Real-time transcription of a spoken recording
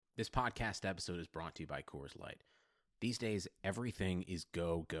This podcast episode is brought to you by Coors Light. These days, everything is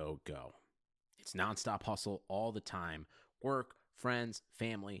go, go, go. It's nonstop hustle all the time. Work, friends,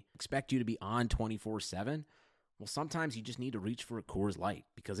 family expect you to be on 24/7. Well, sometimes you just need to reach for a Coors Light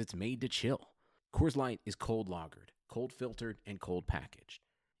because it's made to chill. Coors Light is cold lagered, cold filtered, and cold packaged.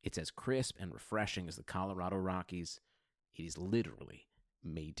 It's as crisp and refreshing as the Colorado Rockies. It is literally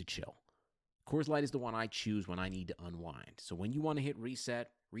made to chill. Coors Light is the one I choose when I need to unwind. So when you want to hit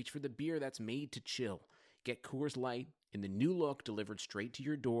reset, reach for the beer that's made to chill. Get Coors Light in the new look delivered straight to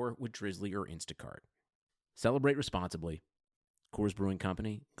your door with Drizzly or Instacart. Celebrate responsibly. Coors Brewing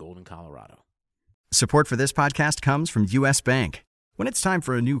Company, Golden, Colorado. Support for this podcast comes from U.S. Bank. When it's time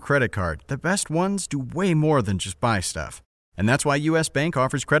for a new credit card, the best ones do way more than just buy stuff. And that's why U.S. Bank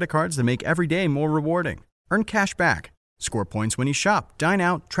offers credit cards that make every day more rewarding. Earn cash back, score points when you shop, dine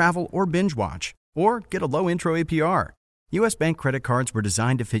out, travel, or binge watch, or get a low intro APR. U.S. Bank credit cards were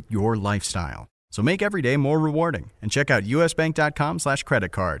designed to fit your lifestyle. So make every day more rewarding and check out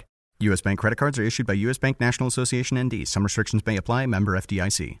usbank.com/credit card. U.S. Bank credit cards are issued by U.S. Bank National Association ND. Some restrictions may apply. Member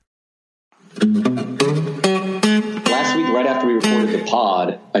FDIC. Last week, right after we recorded the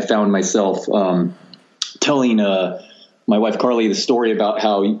pod, I found myself telling my wife Carly the story about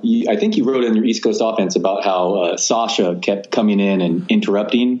how I think you wrote in your East Coast Offense about how Sasha kept coming in and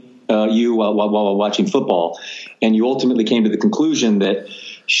interrupting you while watching football, and you ultimately came to the conclusion that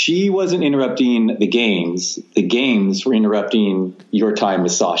she wasn't interrupting the games were interrupting your time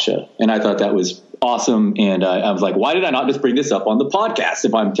with Sasha. And I thought that was awesome. And I was like, why did I not just bring this up on the podcast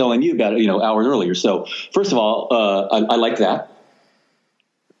if I'm telling you about it, hours earlier? So first of all, I like that.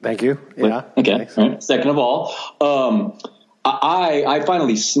 Thank you. Yeah. Okay. Right. Second of all, I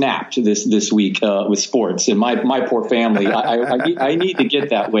finally snapped this week with sports, and my poor family. I need to get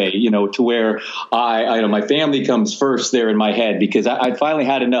that way, to where my family comes first there in my head, because I finally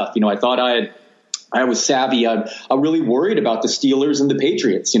had enough. I thought I was savvy. I'm really worried about the Steelers and the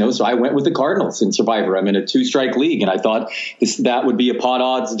Patriots, so I went with the Cardinals in Survivor. I'm in a 2-strike league, and I thought that would be a pot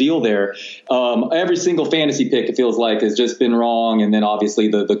odds deal there. Every single fantasy pick, it feels like, has just been wrong. And then obviously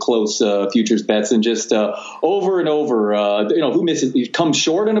the close futures bets, and just over and over, who misses, comes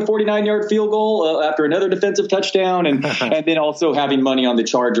short on a 49-yard field goal after another defensive touchdown. And and then also having money on the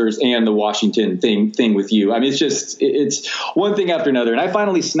Chargers and the Washington thing with you. I mean, it's one thing after another. And I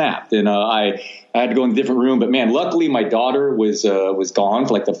finally snapped, and I had to go in a different room, but man, luckily my daughter was gone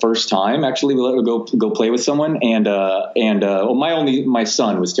for like the first time. Actually, we let her go play with someone, and my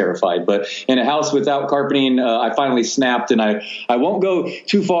son was terrified. But in a house without carpeting, I finally snapped, and I won't go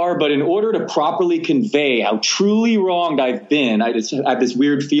too far, but in order to properly convey how truly wronged I've been, I just have this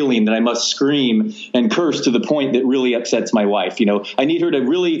weird feeling that I must scream and curse to the point that really upsets my wife. I need her to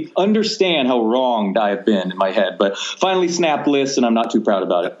really understand how wronged I have been in my head. But finally snapped Liz, and I'm not too proud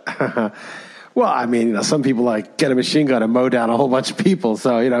about it. Well, I mean, some people get a machine gun and mow down a whole bunch of people.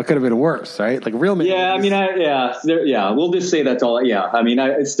 So, it could have been worse, right? Like real men. Yeah, I mean, we'll just say that's all. Yeah, I mean,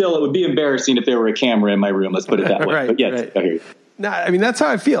 it would be embarrassing if there were a camera in my room. Let's put it that way. Right, but yes, right. I hear you. No, I mean, that's how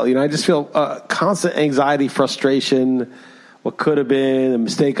I feel. I just feel constant anxiety, frustration, what could have been, a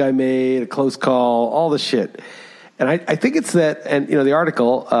mistake I made, a close call, all the shit. And I think it's that, and, the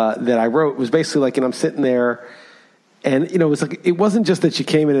article that I wrote was basically like, I'm sitting there, and, it was like, it wasn't just that she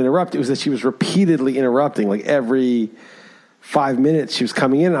came in and interrupted. It was that she was repeatedly interrupting. Like every 5 minutes she was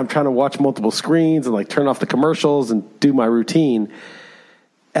coming in, and I'm trying to watch multiple screens and turn off the commercials and do my routine.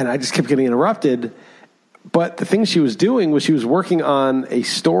 And I just kept getting interrupted. But the thing she was doing was she was working on a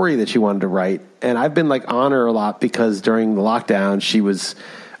story that she wanted to write. And I've been on her a lot because during the lockdown, she was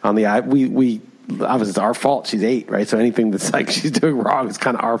on the, obviously it's our fault. She's 8, right? So anything that's she's doing wrong is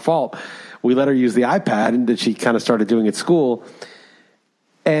kind of our fault. We let her use the iPad, and that she kind of started doing at school.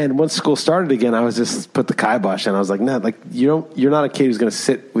 And once school started again, I was just put the kibosh, and I was like, no, you're not a kid who's going to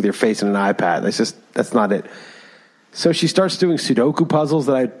sit with your face in an iPad. That's not it. So she starts doing Sudoku puzzles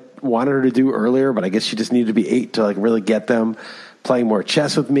that I wanted her to do earlier, but I guess she just needed to be 8 to really get them. Playing more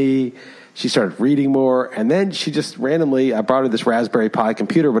chess with me. She started reading more, and then she just randomly, I brought her this Raspberry Pi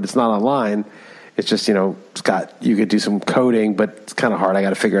computer, but it's not online. It's just, you could do some coding, but it's kind of hard. I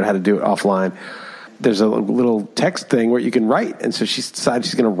got to figure out how to do it offline. There's a little text thing where you can write. And so she decided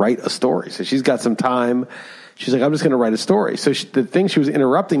she's going to write a story. So she's got some time. She's like, I'm just going to write a story. So the thing she was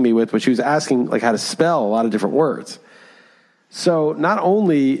interrupting me with was she was asking how to spell a lot of different words. So not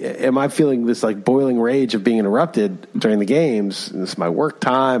only am I feeling this boiling rage of being interrupted during the games, and this is my work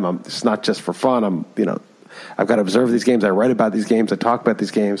time. It's not just for fun. I've got to observe these games. I write about these games. I talk about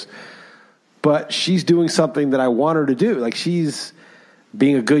these games. But she's doing something that I want her to do. She's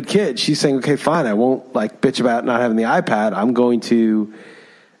being a good kid. She's saying, okay, fine. I won't bitch about not having the iPad. I'm going to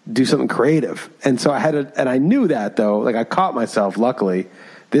do something creative. And so and I knew that though, like I caught myself luckily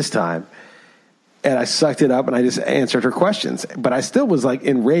this time, and I sucked it up and I just answered her questions. But I still was like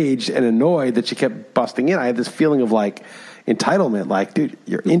enraged and annoyed that she kept busting in. I had this feeling of like entitlement, like, dude,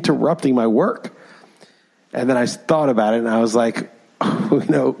 you're interrupting my work. And then I thought about it and I was like,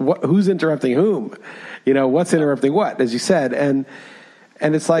 who's interrupting whom? What's interrupting what, as you said. And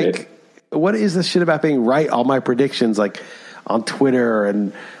it's like, what is this shit about being right? All my predictions, like on Twitter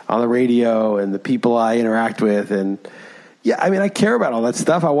and on the radio and the people I interact with. And yeah, I mean, I care about all that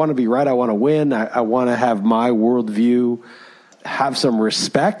stuff. I want to be right. I want to win. I want to have my worldview have some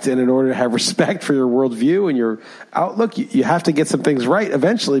respect. And in order to have respect for your worldview and your outlook, you have to get some things right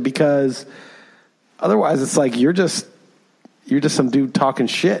eventually, because otherwise it's like you're just some dude talking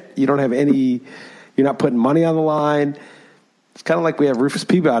shit. You don't have you're not putting money on the line. It's kind of like we have Rufus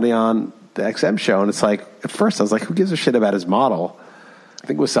Peabody on the XM show, and it's like, at first I was like, who gives a shit about his model? I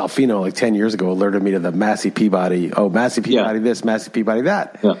think it was Salfino like 10 years ago alerted me to the Massey Peabody. Oh, Massey Peabody this, Massey Peabody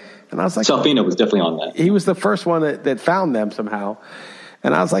that. Yeah. And I was like, Salfino was definitely on that. He was the first one that found them somehow.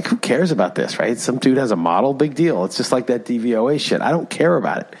 And I was like, who cares about this, right? Some dude has a model, big deal. It's just like that DVOA shit. I don't care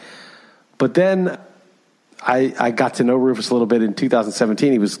about it. But then I got to know Rufus a little bit in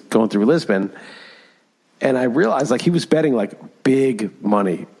 2017. He was going through Lisbon. And I realized like he was betting like big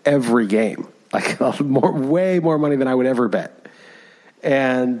money every game, like way more money than I would ever bet.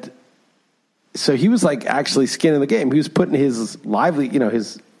 And so he was like actually skin in the game. He was putting his lively,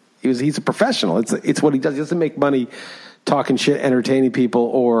 he's a professional. It's what he does. He doesn't make money talking shit, entertaining people,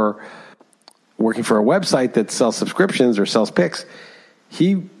 or working for a website that sells subscriptions or sells picks.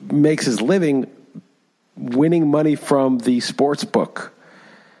 He makes his living winning money from the sports book.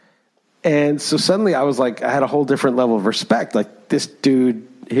 And so suddenly I was like, I had a whole different level of respect. Like, this dude,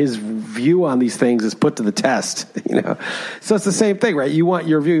 his view on these things is put to the test, So it's the same thing, right? You want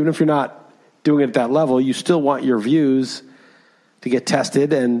your view, even if you're not doing it at that level, you still want your views to get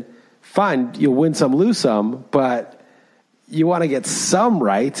tested. And fine, you'll win some, lose some, but you want to get some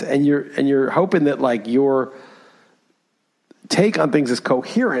right. And you're hoping that like your take on things is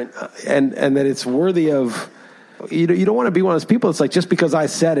coherent and that it's worthy of. You don't want to be one of those people. It's like, just because I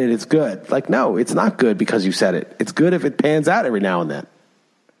said it, it's good. Like, no, it's not good because you said it. It's good if it pans out every now and then.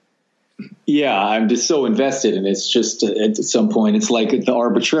 Yeah, I'm just so invested, and it's just at some point, it's like the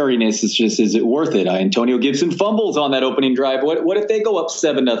arbitrariness is just, is it worth it? Antonio Gibson fumbles on that opening drive. What if they go up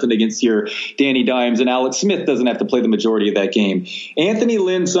 7-0 against your Danny Dimes, and Alex Smith doesn't have to play the majority of that game? Anthony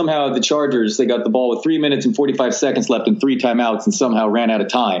Lynn somehow at the Chargers, they got the ball with 3 minutes and 45 seconds left and 3 timeouts and somehow ran out of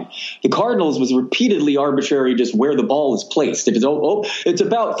time. The Cardinals was repeatedly arbitrary just where the ball is placed. If it's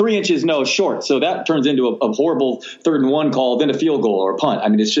about 3 inches, no, short. So that turns into a horrible 3rd and 1 call, then a field goal or a punt. I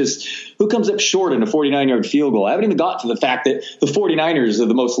mean, it's just, who comes up short in a 49-yard field goal? I haven't even got to the fact that the 49ers are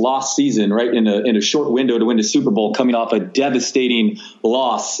the most lost season, right, in a short window to win the Super Bowl, coming off a devastating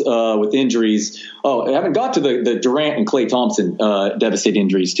loss with injuries. Oh, I haven't got to the Durant and Klay Thompson devastating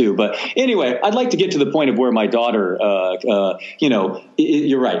injuries too. But anyway, I'd like to get to the point of where my daughter,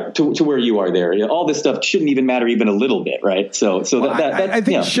 you're right, to where you are there. All this stuff shouldn't even matter even a little bit, right? I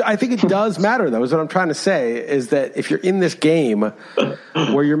think it does matter, though, is what I'm trying to say, is that if you're in this game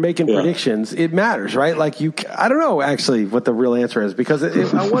where you're making predictions, it matters, right? Like, I don't know actually what the real answer is, because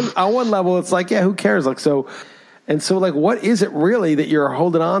on one level it's like, yeah, who cares? Like, so like, what is it really that you're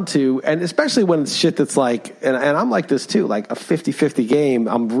holding on to? And especially when it's shit that's like, and I'm like this too, like a 50-50 game,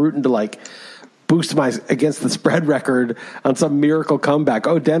 I'm rooting to like boost against the spread record on some miracle comeback.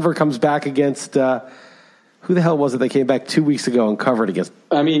 Oh, Denver comes back against who the hell was it that came back 2 weeks ago and covered against?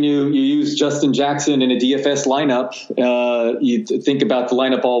 I mean, you use Justin Jackson in a DFS lineup. You think about the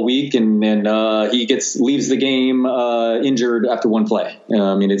lineup all week, and he leaves the game injured after one play.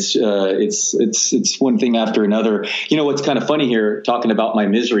 I mean, it's one thing after another. You know what's kind of funny here, talking about my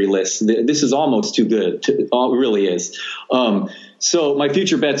misery list? This is almost too good. It really is. So my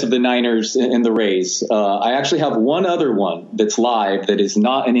future bets of the Niners and the Rays, I actually have one other one that's live that is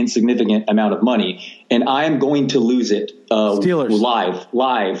not an insignificant amount of money, and I'm going to lose it live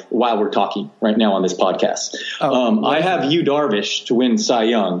while we're talking right now on this podcast. I have Yu Darvish to win Cy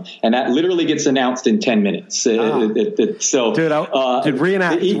Young, and that literally gets announced in 10 minutes. Dude, go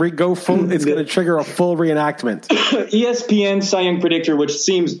full. It's going to trigger a full reenactment. ESPN Cy Young predictor, which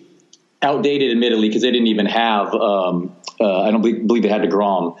seems outdated, admittedly, because they didn't even have I don't believe they had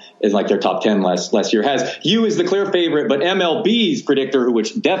DeGrom as like their top 10 last year. Has you as the clear favorite, but MLB's predictor,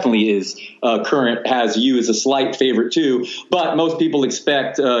 which definitely is current, has you as a slight favorite too. But most people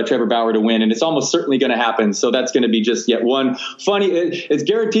expect Trevor Bauer to win, and it's almost certainly going to happen. So that's going to be just yet one funny. It's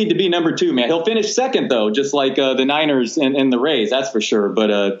guaranteed to be number 2, man. He'll finish second though, just like the Niners and the Rays, that's for sure.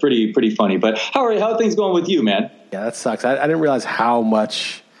 But pretty funny. But how are things going with you, man? Yeah, that sucks. I didn't realize how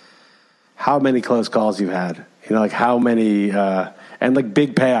many close calls you've had. You know, like how many, and like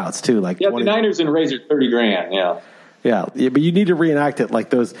big payouts too. Like the Niners and Rays are $30,000. Yeah, but you need to reenact it. Like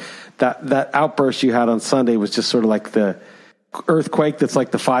that outburst you had on Sunday was just sort of like the earthquake that's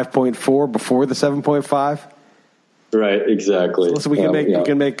like the 5.4 before the 7.5. Right, exactly. So we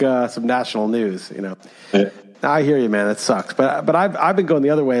can make some national news. You know, I hear you, man. That sucks. But I've been going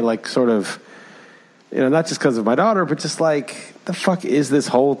the other way, like sort of. You know, not just because of my daughter, but just like, the fuck is this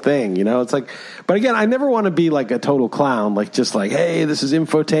whole thing? You know, it's like, but again, I never want to be like a total clown, like just like, hey, this is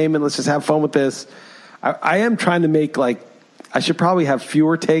infotainment, let's just have fun with this. I am trying to make like, I should probably have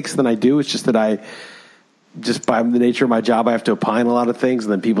fewer takes than I do. It's just that just by the nature of my job, I have to opine a lot of things,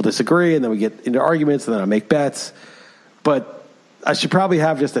 and then people disagree, and then we get into arguments, and then I make bets. But I should probably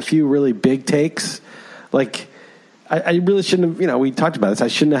have just a few really big takes. Like, I really shouldn't have, you know, we talked about this. I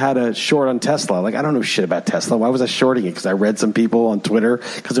shouldn't have had a short on Tesla. Like, I don't know shit about Tesla. Why was I shorting it? Because I read some people on Twitter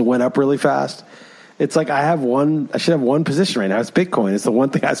because it went up really fast. It's like I should have one position right now. It's Bitcoin. It's the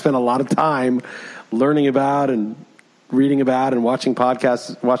one thing I spend a lot of time learning about and reading about and watching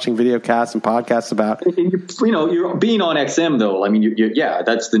podcasts, watching video casts and podcasts about. You know, you're being on XM though. I mean,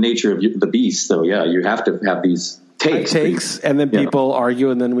 that's the nature of the beast. So yeah, you have to have these takes, and then people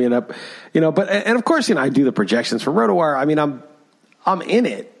argue, and then we end up, you know. But and of course, you know, I do the projections for RotoWire. I mean, I'm in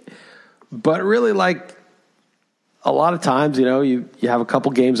it, but really, like a lot of times, you know, you have a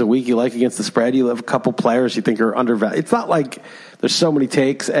couple games a week you like against the spread. You have a couple players you think are undervalued. It's not like there's so many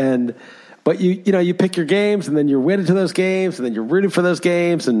takes, but you know, you pick your games, and then you're winning to those games, and then you're rooting for those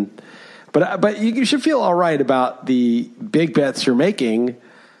games, but you should feel all right about the big bets you're making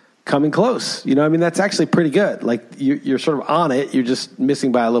coming close. You know, I mean, that's actually pretty good. Like you're sort of on it. You're just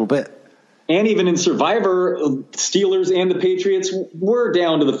missing by a little bit. And even in Survivor, Steelers and the Patriots were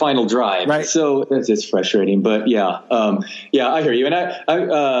down to the final drive. Right. So that's just frustrating. But yeah, I hear you. And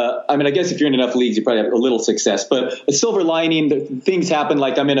I mean, I guess if you're in enough leagues, you probably have a little success. But a silver lining, things happen.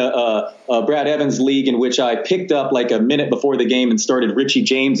 Like I'm in a Brad Evans league in which I picked up like a minute before the game and started Richie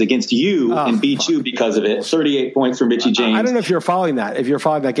James against you and beat you because of it. 38 points from Richie James. I don't know if you're following that. If you're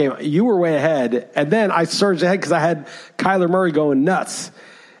following that game, you were way ahead. And then I surged ahead because I had Kyler Murray going nuts.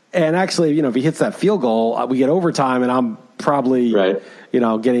 And actually, you know, if he hits that field goal, we get overtime, and I'm probably, you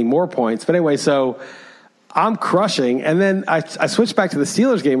know, getting more points. But anyway, so I'm crushing. And then I switched back to the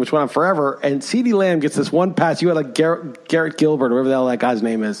Steelers game, which went on forever. And CeeDee Lamb gets this one pass. You had like Garrett Gilbert, or whatever the hell that guy's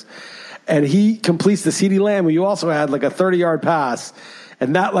name is. And he completes the CeeDee Lamb. You also had like a 30-yard pass.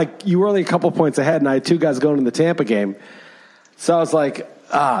 And that, like, you were only a couple points ahead, and I had two guys going in the Tampa game. So I was like,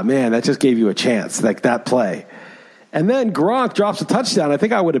 man, that just gave you a chance, like that play. And then Gronk drops a touchdown. I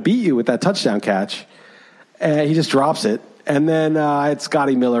think I would have beat you with that touchdown catch. And he just drops it. And then I had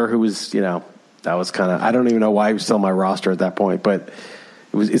Scotty Miller, who was, you know, that was kind of, I don't even know why he was still on my roster at that point. But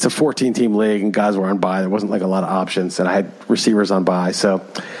it's a 14-team league, and guys were on bye. There wasn't like a lot of options. And I had receivers on bye. So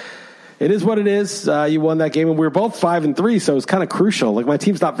it is what it is. You won that game. And we were both 5-3, so it was kind of crucial. Like, my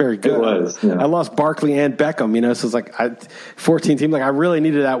team's not very good. It was, yeah. I lost Barkley and Beckham, you know. So it's like 14-team. Like, I really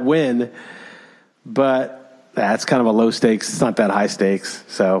needed that win. But that's kind of a low stakes. It's not that high stakes.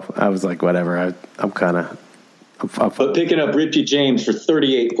 So I was like, whatever. I'm but picking up Richie James for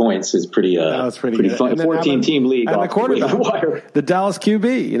 38 points is pretty pretty fun. 14-team league. And the quarterback, the Dallas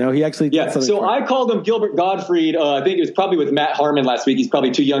QB, you know, he actually did something. So I called him Gilbert Gottfried. I think it was probably with Matt Harmon last week. He's probably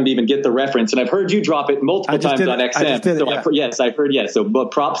too young to even get the reference. And I've heard you drop it multiple times on XM. I've heard. Yes. So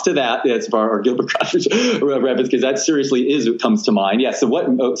but props to that. That's for our Gilbert Gottfried reference, because that seriously is what comes to mind. Yeah. So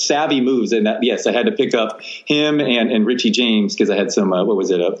what savvy moves. And that, yes, I had to pick up him and Richie James because I had some,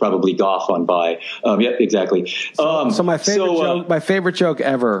 probably Goff on bye. Yeah, exactly. So my favorite joke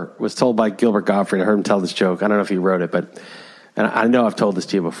ever was told by Gilbert Gottfried. I heard him tell this joke. I don't know if he wrote it, but and I know I've told this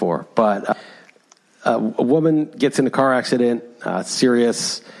to you before. But a woman gets in a car accident,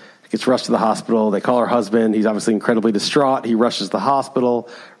 serious, gets rushed to the hospital. They call her husband. He's obviously incredibly distraught. He rushes to the hospital,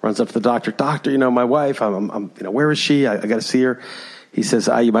 runs up to the doctor. Doctor, you know, my wife. I'm you know, where is she? I got to see her. He says,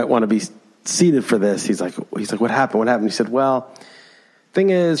 you might want to be seated for this. He's like, what happened? What happened? He said, well, thing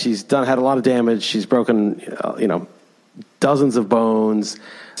is, she's had a lot of damage. She's broken, you know, dozens of bones.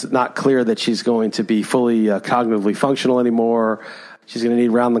 It's not clear that she's going to be fully cognitively functional anymore. She's going to need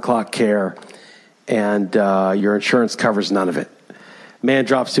round-the-clock care. and your insurance covers none of it. Man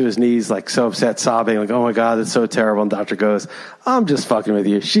drops to his knees, like so upset, sobbing, like, oh my God, that's so terrible. And doctor goes, I'm just fucking with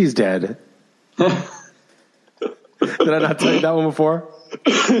you. She's dead. Did I not tell you that one before?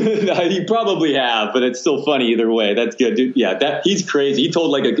 No, you probably have, but it's still funny either way. That's good, dude. Yeah, he's crazy. He told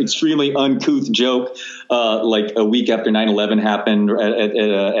like an extremely uncouth joke, like a week after 9/11 happened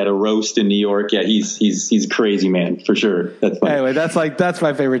at a roast in New York. Yeah, he's crazy, man, for sure. That's funny. Anyway, that's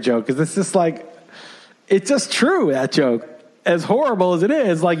my favorite joke, because it's just like, it's just true, that joke. As horrible as it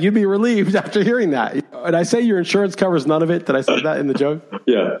is, like, you'd be relieved after hearing that. And I say your insurance covers none of it. Did I say that in the joke?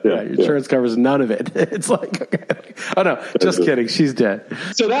 Yeah. Your insurance covers none of it. It's like, okay. Oh no, just kidding. She's dead.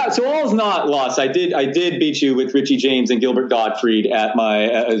 So all's not lost. I did beat you with Richie James and Gilbert Gottfried at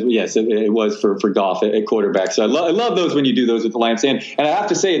my yes, it was for Goff at quarterback. So I love those when you do those with the Lions. And I have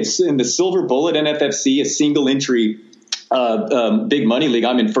to say, it's in the Silver Bullet NFFC, a single entry big money league.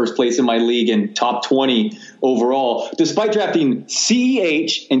 I'm in first place in my league and top 20 overall, despite drafting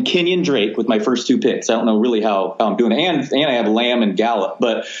CEH and Kenyon Drake with my first 2 picks. I don't know really how I'm doing. And I have Lamb and Gallup.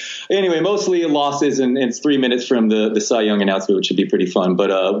 But anyway, mostly losses, and it's 3 minutes from the Cy Young announcement, which should be pretty fun.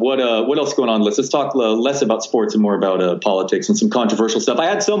 But what else is going on? Let's talk less about sports and more about politics and some controversial stuff. I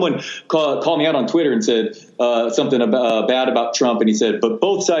had someone call me out on Twitter and said something bad about Trump, and he said, but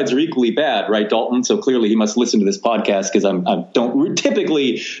both sides are equally bad, right, Dalton? So clearly he must listen to this podcast, because I don't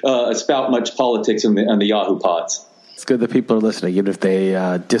typically spout much politics on the Yahoo pods. It's good that people are listening, even if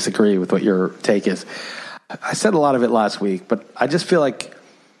they disagree with what your take is. I said a lot of it last week, but I just feel like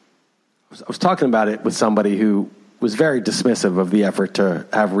I was talking about it with somebody who was very dismissive of the effort to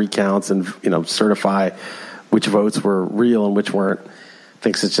have recounts and, certify which votes were real and which weren't.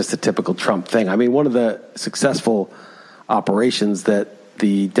 Thinks it's just a typical Trump thing. I mean, one of the successful operations that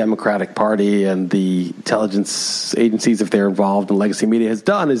the Democratic Party and the intelligence agencies, if they're involved in legacy media, has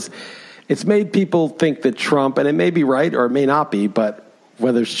done is it's made people think that Trump, and it may be right or it may not be, but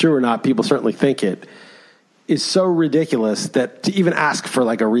whether it's true or not, people certainly think it, is so ridiculous that to even ask for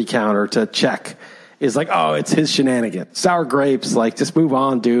like a recount or to check is like, oh, it's his shenanigans. Sour grapes, like, just move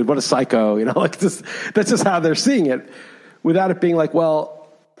on, dude. What a psycho. Like, that's just how they're seeing it, without it being like, well,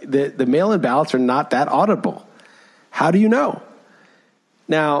 the mail-in ballots are not that auditable. How do you know?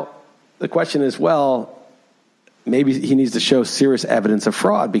 Now, the question is, well, maybe he needs to show serious evidence of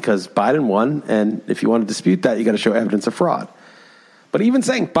fraud, because Biden won, and if you want to dispute that, you got to show evidence of fraud. But even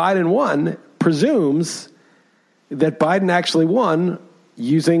saying Biden won presumes that Biden actually won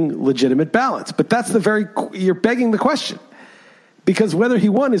using legitimate ballots. But that's you're begging the question, because whether he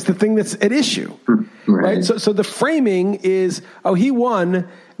won is the thing that's at issue, right? So the framing is, oh, he won.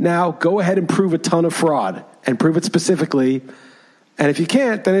 Now go ahead and prove a ton of fraud and prove it specifically. And if you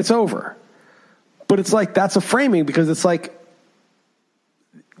can't, then it's over. But it's like, that's a framing, because it's like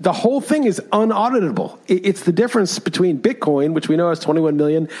the whole thing is unauditable. It's the difference between Bitcoin, which we know has 21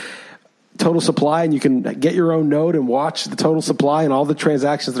 million total supply, and you can get your own node and watch the total supply and all the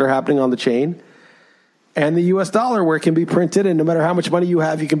transactions that are happening on the chain, and the US dollar, where it can be printed, and no matter how much money you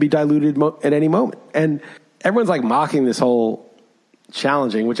have, you can be diluted at any moment. And everyone's like mocking this whole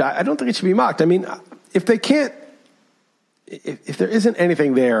challenging, which I don't think it should be mocked. I mean, if they can't, if there isn't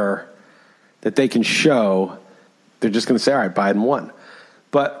anything there that they can show, they're just going to say, all right, Biden won.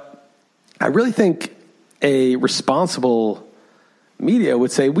 But I really think a responsible media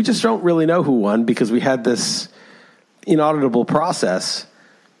would say, we just don't really know who won, because we had this inauditable process.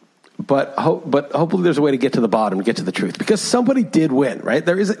 But hopefully there's a way to get to the bottom, get to the truth, because somebody did win, right?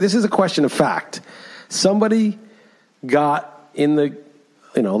 This is a question of fact. Somebody got in the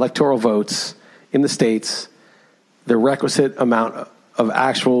electoral votes in the states the requisite amount of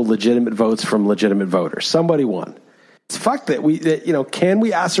actual legitimate votes from legitimate voters. Somebody won. It's fucked that can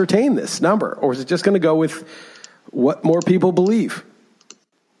we ascertain this number, or is it just going to go with what more people believe?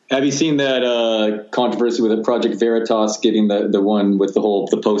 Have you seen that controversy with Project Veritas getting the one with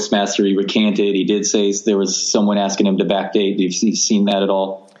the postmaster? He recanted. He did say there was someone asking him to backdate. Have you seen that at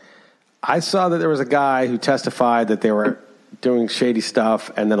all? I saw that there was a guy who testified that they were doing shady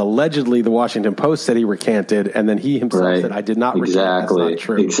stuff, and then allegedly the Washington Post said he recanted, and then he himself said, I did not recant. That's not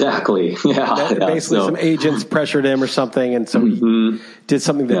true. Exactly. Yeah. Basically, some agents pressured him or something, and so he did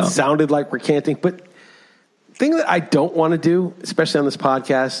something that sounded like recanting. But the thing that I don't want to do, especially on this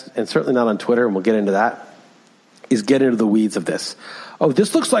podcast, and certainly not on Twitter, and we'll get into that, is get into the weeds of this. Oh,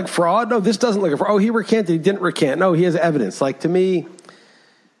 this looks like fraud. No, this doesn't look like fraud. Oh, he recanted. He didn't recant. No, he has evidence. Like, to me,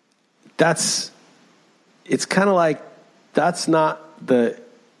 it's kind of like, that's not the...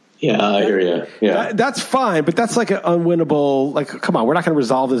 Yeah, I hear you. Yeah. That's fine, but that's like an unwinnable... Like, come on, we're not going to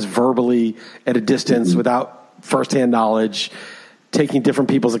resolve this verbally at a distance without firsthand knowledge. taking different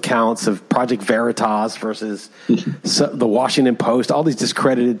people's accounts of Project Veritas versus the Washington Post, all these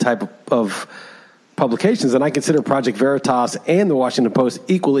discredited type of publications. And I consider Project Veritas and the Washington Post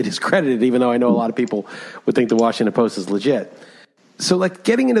equally discredited, even though I know a lot of people would think the Washington Post is legit. So like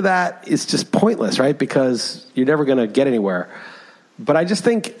getting into that is just pointless, right? Because you're never going to get anywhere. But I just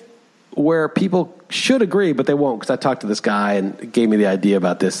think where people should agree, but they won't, because I talked to this guy and gave me the idea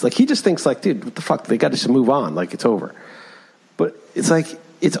about this. Like, he just thinks like, dude, what the fuck? They got to just move on. Like, it's over. But it's like,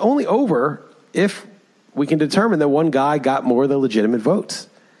 it's only over if we can determine that one guy got more of the legitimate votes.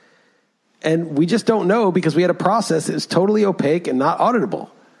 And we just don't know because we had a process that is totally opaque and not auditable.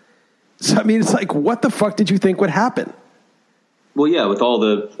 So, I mean, it's like, what the fuck did you think would happen? Well, yeah, with all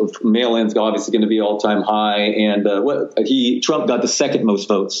the mail-ins obviously going to be all-time high, and Trump got the second most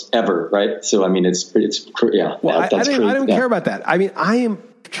votes ever, right? So I mean, it's yeah. Well, I don't care about that. I mean,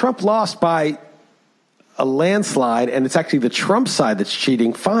 Trump lost by a landslide, and it's actually the Trump side that's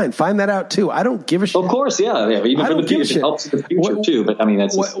cheating. Fine, find that out too. I don't give a shit. Of course, yeah. Even for the future, it helps the future too. But I mean,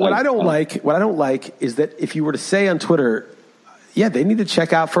 that's what I don't like. What I don't like is that if you were to say on Twitter, yeah, they need to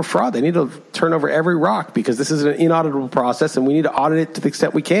check out for fraud. They need to turn over every rock because this is an inauditable process, and we need to audit it to the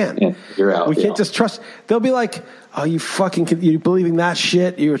extent we can. Yeah, you're out. We can't just trust. They'll be like, "Oh, you believing that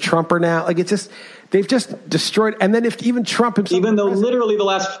shit? You're a Trumper now." Like, it's just, they've just destroyed. And then if even Trump himself, even though literally the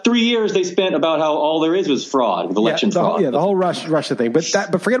last 3 years they spent about how all there was fraud, with election fraud. The whole Russia thing. But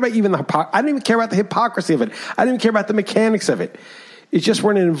forget about even I don't even care about the hypocrisy of it. I don't even care about the mechanics of it. It's just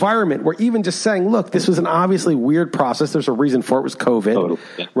we're in an environment where even just saying, look, this was an obviously weird process. There's a reason for it. It was COVID, totally,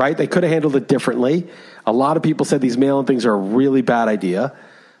 yeah. Right? They could have handled it differently. A lot of people said these mail-in things are a really bad idea.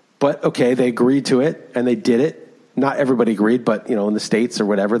 But, okay, they agreed to it, and they did it. Not everybody agreed, but, in the states or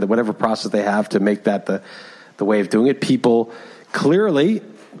whatever process they have to make that the way of doing it. People clearly,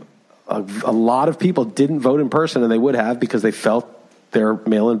 a lot of people didn't vote in person, and they would have because they felt their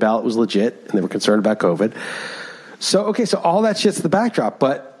mail-in ballot was legit, and they were concerned about COVID. So all that shit's the backdrop,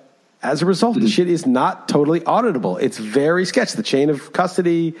 but as a result, the shit is not totally auditable. It's very sketchy. The chain of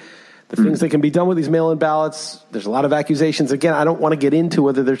custody, the things that can be done with these mail-in ballots, there's a lot of accusations. Again, I don't want to get into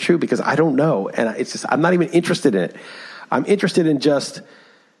whether they're true because I don't know, and it's just, I'm not even interested in it. I'm interested in just,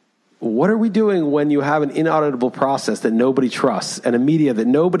 what are we doing when you have an inauditable process that nobody trusts and a media that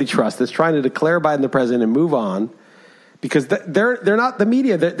nobody trusts that's trying to declare Biden the president and move on? Because they're not the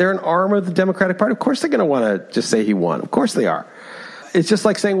media. They're an arm of the Democratic Party. Of course they're going to want to just say he won. Of course they are. It's just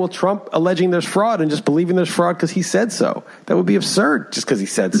like saying, well, Trump alleging there's fraud and just believing there's fraud because he said so. That would be absurd just because he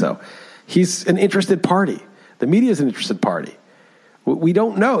said so. He's an interested party. The media is an interested party. We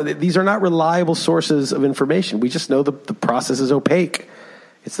don't know. These are not reliable sources of information. We just know the process is opaque.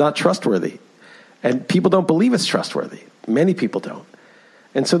 It's not trustworthy. And people don't believe it's trustworthy. Many people don't.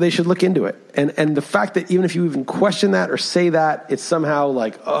 And so they should look into it. And the fact that even if you even question that or say that, it's somehow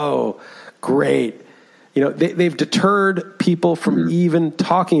like, oh, great. They've deterred people from even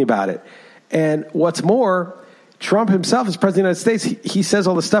talking about it. And what's more, Trump himself, as president of the United States, he says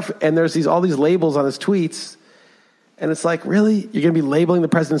all this stuff, and there's all these labels on his tweets. And it's like, really? You're going to be labeling the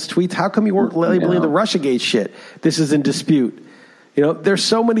president's tweets? How come you weren't labeling the Russiagate shit? This is in dispute. There's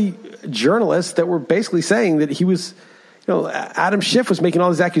so many journalists that were basically saying that he was... Adam Schiff was making all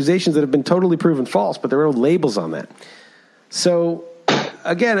these accusations that have been totally proven false, but there were no labels on that. So,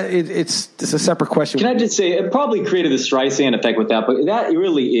 again, it's a separate question. Can I just say, it probably created the Streisand effect with that, but that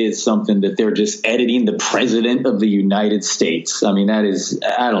really is something that they're just editing the president of the United States. I mean, that is,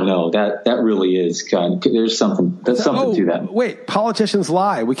 I don't know, that really is kind of, there's something to that. Wait, politicians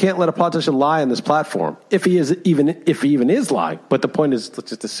lie. We can't let a politician lie on this platform if he even is lying. But the point is, let's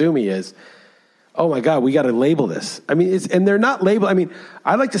just assume he is. Oh my God, we got to label this. I mean, and they're not labeled. I mean,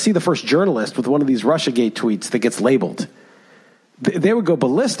 I'd like to see the first journalist with one of these Russiagate tweets that gets labeled. They would go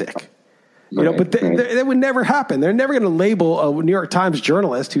ballistic, but that would never happen. They're never going to label a New York Times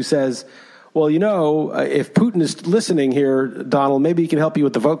journalist who says, well, if Putin is listening here, Donald, maybe he can help you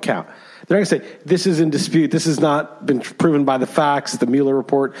with the vote count. They're not going to say, this is in dispute. This has not been proven by the facts. The Mueller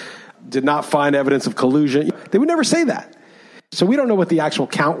report did not find evidence of collusion. They would never say that. So we don't know what the actual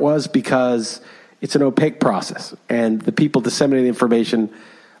count was because it's an opaque process, and the people disseminating the information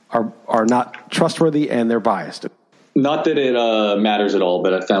are not trustworthy and they're biased. Not that it matters at all,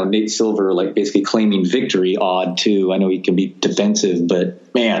 but I found Nate Silver basically claiming victory odd too. I know he can be defensive,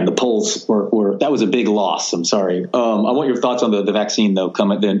 but man, the polls were that was a big loss. I'm sorry. I want your thoughts on the vaccine though.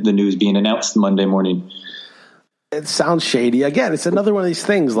 The news being announced Monday morning. It sounds shady. Again, it's another one of these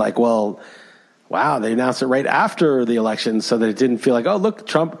things like, well, wow, they announced it right after the election so that it didn't feel like, oh, look,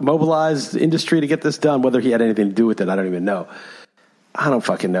 Trump mobilized the industry to get this done. Whether he had anything to do with it, I don't even know. I don't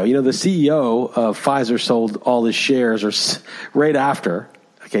fucking know. The CEO of Pfizer sold all his shares right after.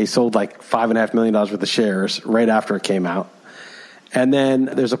 Okay, sold like $5.5 million worth of shares right after it came out. And then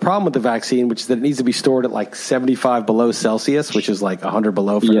there's a problem with the vaccine, which is that it needs to be stored at like 75 below Celsius, which is like 100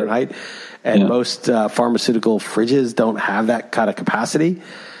 below Fahrenheit. And most pharmaceutical fridges don't have that kind of capacity.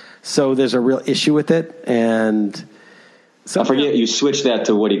 So there's a real issue with it. And I forget you switched that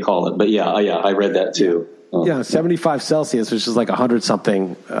to what do you call it? But I read that too. 75 Celsius, which is like 100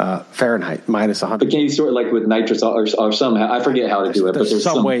 something Fahrenheit, minus 100. But can you store it like with nitrous or somehow? I forget how to do it. But there's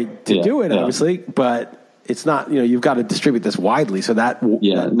some way to do it, obviously. But it's not, you've got to distribute this widely. So that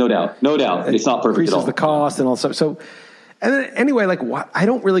no doubt. It's not perfect at all. Increases the cost and all stuff. So, and then anyway, I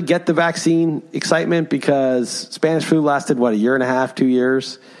don't really get the vaccine excitement because Spanish flu lasted, a year and a half, 2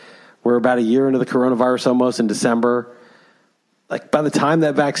 years. We're about a year into the coronavirus almost in December. Like by the time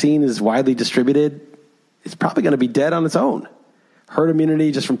that vaccine is widely distributed, it's probably going to be dead on its own. Herd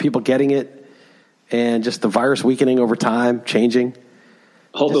immunity just from people getting it and just the virus weakening over time, changing.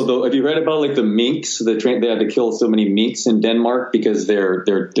 Although, though, have you read about like the minks? They had to kill so many minks in Denmark because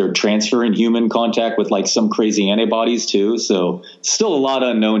they're transferring human contact with like some crazy antibodies too. So still a lot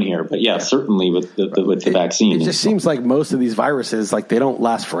unknown here. But yeah, certainly with the vaccine. It just seems like most of these viruses, like they don't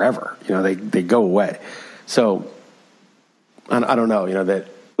last forever. They go away. So I don't know. That.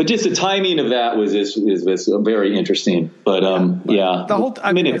 But just the timing of that was very interesting. But the whole.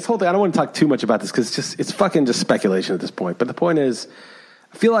 This whole thing. I don't want to talk too much about this because it's fucking just speculation at this point. But the point is,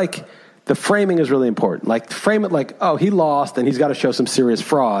 I feel like the framing is really important. Like frame it like, oh, he lost and he's got to show some serious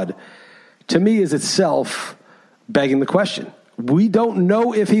fraud. To me, is itself begging the question. We don't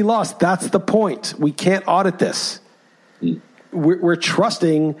know if he lost. That's the point. We can't audit this. We're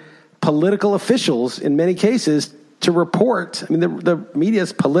trusting political officials in many cases to report. I mean, the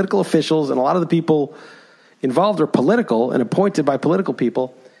media's political officials and a lot of the people involved are political and appointed by political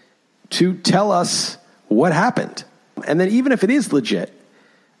people to tell us what happened. And then even if it is legit,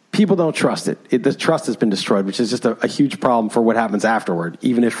 people don't trust it. The trust has been destroyed, which is just a huge problem for what happens afterward.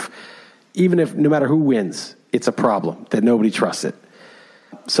 Even if no matter who wins, it's a problem that nobody trusts it.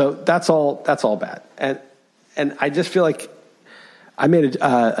 So that's all bad. And I just feel like I made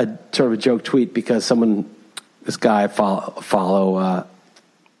a sort of a joke tweet because this guy follow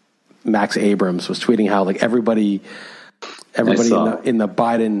Max Abrams was tweeting how like everybody in the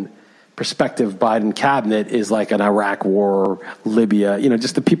Biden prospective Biden cabinet is like an Iraq war, Libya,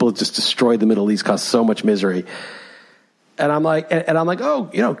 just the people that just destroyed the Middle East, caused so much misery. And I'm like,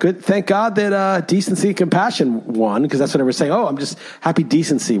 oh, good. Thank God that decency and compassion won, because that's what everyone's saying. Oh, I'm just happy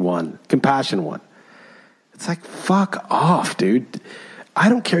decency won, compassion won. It's like, fuck off, dude. I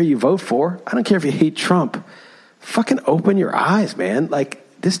don't care who you vote for. I don't care if you hate Trump. Fucking open your eyes, man.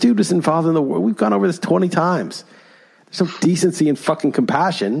 Like, this dude was involved in the war. We've gone over this 20 times. There's no decency and fucking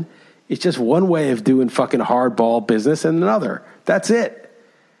compassion. It's just one way of doing fucking hardball business and another. That's it.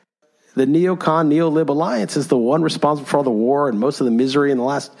 The neolib alliance is the one responsible for all the war and most of the misery in the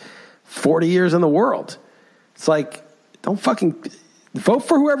last 40 years in the world. It's like, don't fucking vote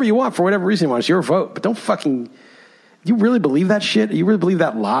for whoever you want for whatever reason you want. It's your vote. But don't fucking, you really believe that shit? You really believe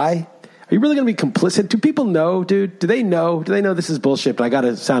that lie? Are you really going to be complicit? Do people know, dude? Do they know? Do they know this is bullshit? But I got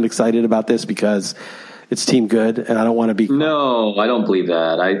to sound excited about this because it's team good, and I don't want to be. No, I don't believe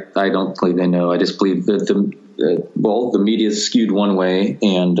that. I don't believe they know. I just believe that the media is skewed one way,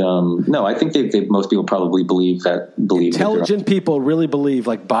 and no, I think most people probably believe intelligent people really believe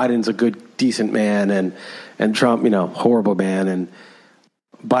like Biden's a good, decent man, and Trump, horrible man, and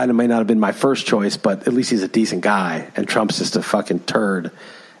Biden may not have been my first choice, but at least he's a decent guy, and Trump's just a fucking turd.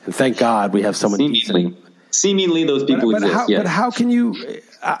 And thank God we have someone seemingly those people exist. But how can you?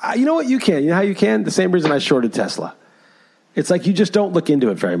 You know what you can? You know how you can? The same reason I shorted Tesla. It's like you just don't look into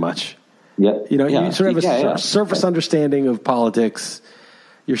it very much. Yeah. You sort of have a surface understanding of politics.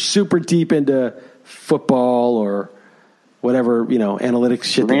 You're super deep into football or whatever, analytics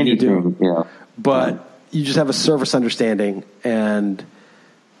shit that you do. Yeah. But you just have a surface understanding, and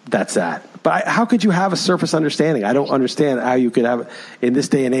that's that. But how could you have a surface understanding? I don't understand how you could have it in this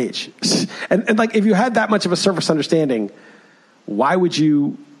day and age. And like, if you had that much of a surface understanding, why would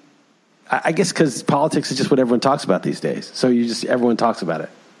you? I guess because politics is just what everyone talks about these days. So everyone talks about it.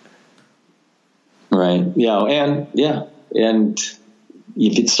 Right. Yeah. And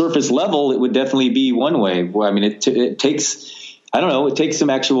if it's surface level, it would definitely be one way. Well, I mean, it takes. I don't know. It takes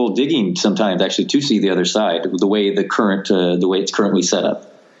some actual digging sometimes, actually, to see the other side. The way it's currently set up.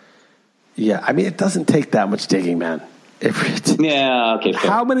 Yeah, I mean, it doesn't take that much digging, man. Yeah, okay.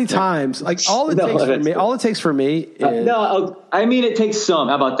 Fair. How many times? Like all it takes for me is I mean, it takes some.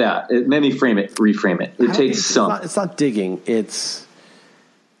 How about that? Let me reframe it. It takes some. It's not digging. It's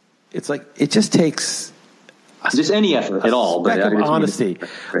it's like it just takes just any effort at all, but honesty.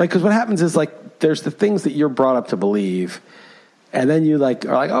 Like, because what happens is like there's the things that you're brought up to believe, and then you like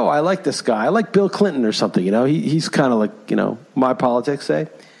are like, oh, I like this guy, I like Bill Clinton or something. You know, he's kind of like, you know, my politics say,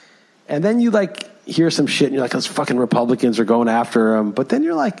 and then you like hear some shit and you're like, those fucking Republicans are going after him, but then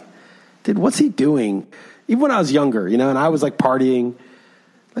you're like, dude, what's he doing? Even when I was younger, you know, and I was like partying.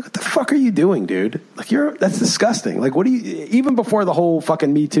 Like, what the fuck are you doing, dude? Like, that's disgusting. Like, what do you, even before the whole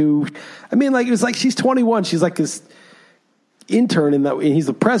fucking Me Too, I mean, like, it was like, she's 21. She's like this intern and he's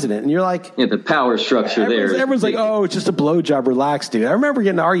the president. And you're like, yeah, the power structure everyone's like, oh, it's just a blowjob, relax, dude. I remember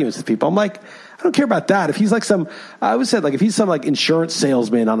getting arguments with people. I'm like, I don't care about that. If he's like I always said, like, if he's some like insurance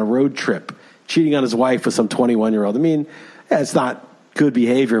salesman on a road trip, cheating on his wife with some 21-year-old, I mean, yeah, it's not good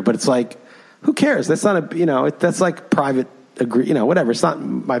behavior, but it's like, who cares? That's not that's like private agree, you know, whatever. It's not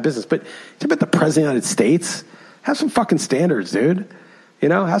my business. But talk about the president of the United States. Have some fucking standards, dude. You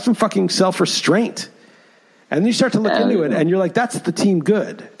know, have some fucking self-restraint. And then you start to look into it, and you're like, that's the team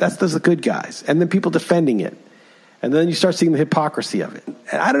good. That's the good guys. And then people defending it. And then you start seeing the hypocrisy of it.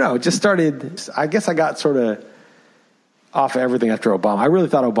 And I don't know. It just started, I guess I got sort of off of everything after Obama. I really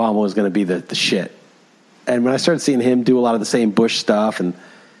thought Obama was going to be the shit. And when I started seeing him do a lot of the same Bush stuff and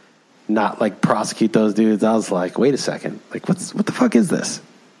not like prosecute those dudes, I was like, wait a second, like what the fuck is this?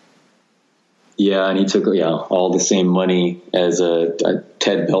 Yeah, and he took all the same money as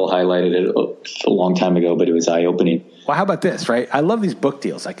Ted Bell highlighted it a long time ago, but it was eye opening. Well, how about this, right? I love these book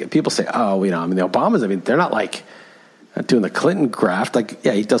deals. Like people say, oh, you know, I mean the Obamas, I mean they're not like doing the Clinton graft. Like,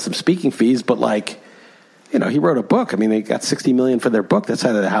 yeah, he does some speaking fees, but like, you know, he wrote a book. I mean, they got $60 million for their book. That's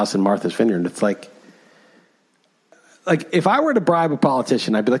out of the house in Martha's Vineyard. It's like if I were to bribe a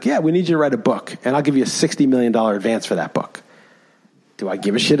politician, I'd be like, yeah, we need you to write a book, and I'll give you a $60 million advance for that book. Do I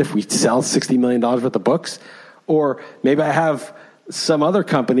give a shit if we sell $60 million worth of books? Or maybe I have some other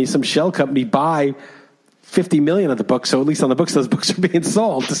company, some shell company, buy $50 million of the book, so at least on the books, those books are being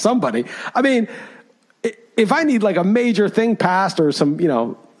sold to somebody. I mean, if I need like a major thing passed or some, you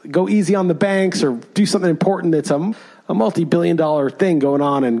know, go easy on the banks or do something important that's a multi-billion-dollar thing going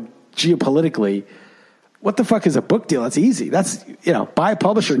on and geopolitically, what the fuck is a book deal? That's easy. That's, you know, buy a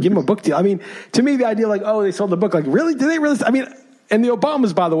publisher, give them a book deal. I mean, to me, the idea like, oh, they sold the book, like, really? Did they really? I mean, and the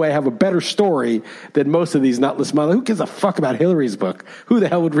Obamas, by the way, have a better story than most of these nutless mother. Who gives a fuck about Hillary's book? Who the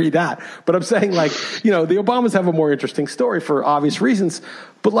hell would read that? But I'm saying, like, you know, the Obamas have a more interesting story for obvious reasons.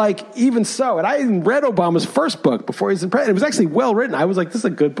 But, like, even so, and I even read Obama's first book before he was in president. It was actually well written. I was like, this is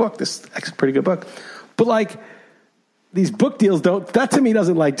a good book. This is actually a pretty good book. But, like, these book deals don't, that to me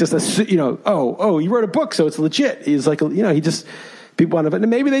doesn't like just, you know, oh, you wrote a book, so it's legit. He's like, you know, people want to, and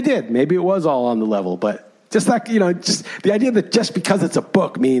maybe they did. Maybe it was all on the level, but just like, you know, just the idea that just because it's a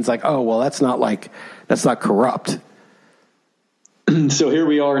book means like, oh, well, that's not corrupt. So here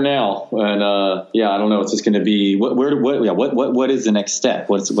we are now. And, I don't know. It's just going to be, what is the next step?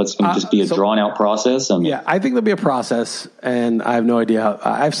 What's going to just be a drawn out process? Yeah, I think there'll be a process, and I have no idea how,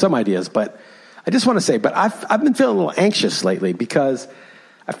 I have some ideas, but I just want to say, but I've been feeling a little anxious lately because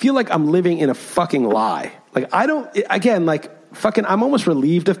I feel like I'm living in a fucking lie. Like I'm almost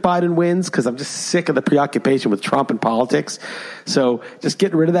relieved if Biden wins because I'm just sick of the preoccupation with Trump and politics. So just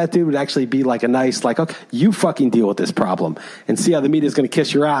getting rid of that dude would actually be like a nice, like, okay, you fucking deal with this problem and see how the media is going to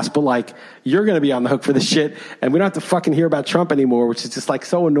kiss your ass. But like, you're going to be on the hook for this shit. And we don't have to fucking hear about Trump anymore, which is just like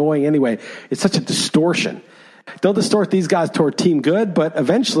so annoying anyway. It's such a distortion. They'll distort these guys toward team good, but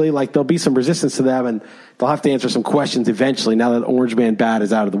eventually, like, there'll be some resistance to them, and they'll have to answer some questions eventually now that Orange Man Bad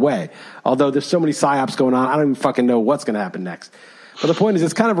is out of the way. Although there's so many psyops going on, I don't even fucking know what's going to happen next. But the point is,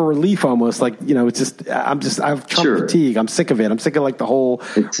 it's kind of a relief almost. Like, you know, it's just, I have Trump fatigue. I'm sick of it. I'm sick of like the whole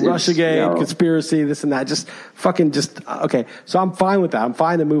Russiagate, conspiracy, this and that. Just fucking okay. So I'm fine with that. I'm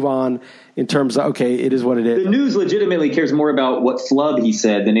fine to move on in terms of, okay, it is what it is. The news legitimately cares more about what flub he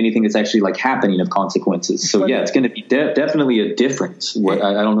said than anything that's actually like happening of consequences. So it's going to be definitely a difference. I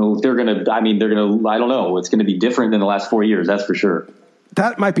don't know if I don't know. It's going to be different than the last 4 years. That's for sure.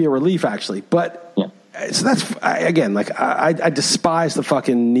 That might be a relief actually, but yeah. So that's, again, like, I despise the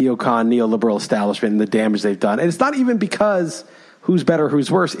fucking neoliberal establishment and the damage they've done. And it's not even because who's better,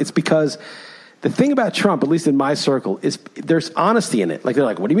 who's worse. It's because the thing about Trump, at least in my circle, is there's honesty in it. Like, they're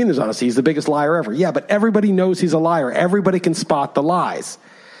like, what do you mean there's honesty? He's the biggest liar ever. Yeah, but everybody knows he's a liar. Everybody can spot the lies.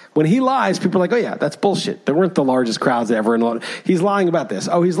 When he lies, people are like, oh, yeah, that's bullshit. There weren't the largest crowds ever. He's lying about this.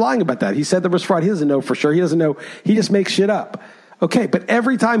 Oh, he's lying about that. He said there was fraud. He doesn't know for sure. He doesn't know. He just makes shit up. Okay, but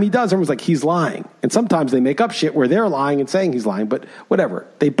every time he does, everyone's like, he's lying. And sometimes they make up shit where they're lying and saying he's lying, but whatever.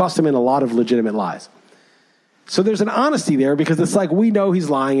 They bust him in a lot of legitimate lies. So there's an honesty there because it's like, we know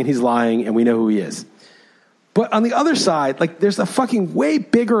he's lying and we know who he is. But on the other side, like, there's a fucking way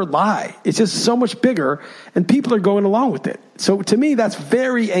bigger lie. It's just so much bigger, and people are going along with it. So to me, that's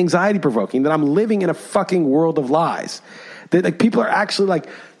very anxiety provoking, that I'm living in a fucking world of lies. That, like, people are actually like,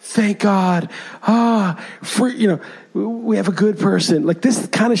 thank God, we have a good person. Like, this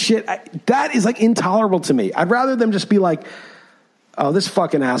kind of shit, that is like intolerable to me. I'd rather them just be like, oh, this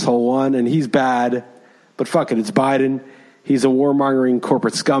fucking asshole won and he's bad, but fuck it, it's Biden. He's a warmongering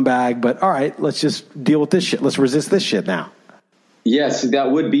corporate scumbag, but all right, let's just deal with this shit. Let's resist this shit now. Yes,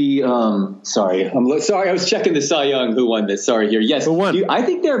 that would be. Sorry, I was checking the Cy Young. Who won this? Sorry, here. Yes, who won? I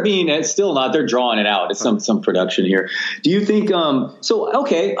think they're being still not. They're drawing it out. It's some production here. Do you think? So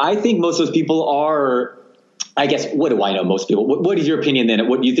okay, I think most of those people are. I guess, what do I know? Most people. What is your opinion then?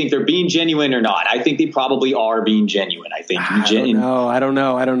 What do you think, they're being genuine or not? I think they probably are being genuine. I think. I don't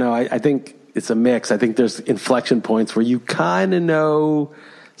know. I think it's a mix. I think there's inflection points where you kind of know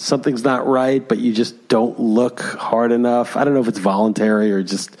something's not right, but you just don't look hard enough. I don't know if it's voluntary or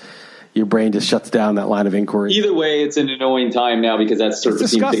just your brain just shuts down that line of inquiry. Either way, it's an annoying time now because that's sort of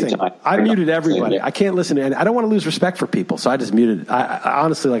disgusting. Big time. I muted everybody. Yeah. I can't listen to it. I don't want to lose respect for people, so I just muted. I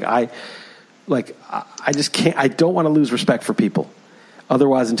honestly, I just can't. I don't want to lose respect for people,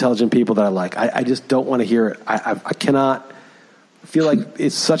 otherwise intelligent people that I like. I just don't want to hear it. I cannot feel like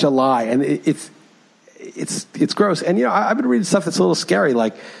it's such a lie, and it's gross. And I've been reading stuff that's a little scary,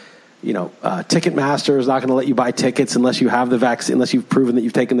 like Ticketmaster is not going to let you buy tickets unless you have the vaccine, unless you've proven that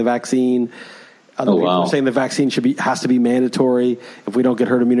you've taken the vaccine. Other people are saying the vaccine has to be mandatory if we don't get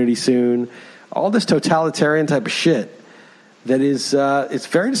herd immunity soon. All this totalitarian type of shit that is it's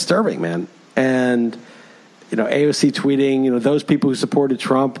very disturbing, man. And AOC tweeting, those people who supported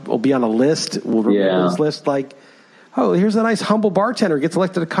Trump will be on a list. We'll remember this list like, oh, here's a nice humble bartender who gets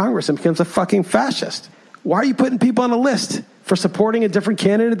elected to Congress and becomes a fucking fascist. Why are you putting people on a list for supporting a different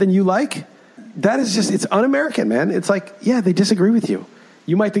candidate than you like? That is just, it's un-American, man. It's like, yeah, they disagree with you.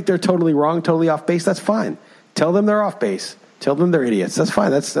 You might think they're totally wrong, totally off base. That's fine. Tell them they're off base. Tell them they're idiots. That's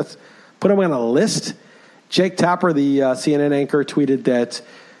fine. That's put them on a list. Jake Tapper, the CNN anchor, tweeted that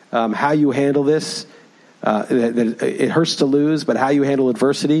how you handle this, that it hurts to lose, but how you handle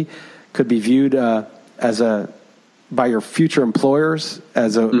adversity could be viewed by your future employers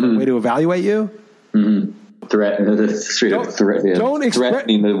as a way to evaluate you. Mm-hmm. Threatening the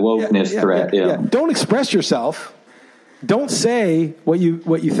wokeness threat. Yeah. Don't express yourself. Don't say what you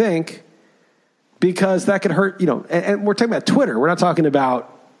think, because that could hurt. And we're talking about Twitter. We're not talking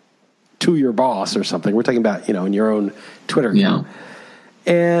about to your boss or something. We're talking about in your own Twitter account.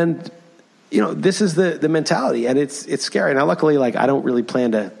 And this is the mentality, and it's scary. Now, luckily, I don't really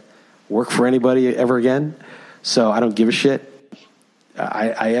plan to work for anybody ever again, so I don't give a shit.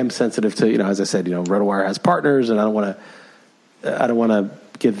 I am sensitive to, as I said, RotoWire has partners, and I don't want to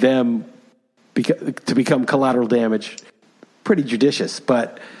give them to become collateral damage. Pretty judicious,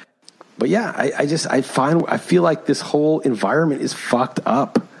 but yeah, I feel like this whole environment is fucked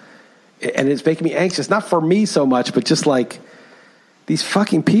up, and it's making me anxious. Not for me so much, but just like these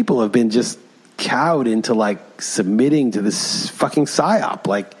fucking people have been just cowed into submitting to this fucking psyop.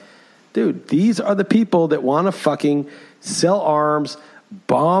 Like, dude, these are the people that want to fucking sell arms,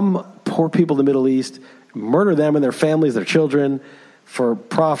 bomb poor people in the Middle East, murder them and their families, their children, for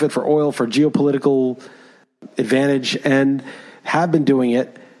profit, for oil, for geopolitical advantage, and have been doing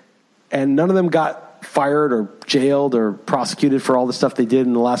it. And none of them got fired or jailed or prosecuted for all the stuff they did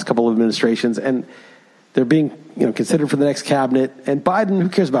in the last couple of administrations. And they're being, considered for the next cabinet. And Biden, who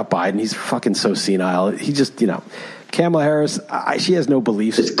cares about Biden? He's fucking so senile. He just, Kamala Harris, she has no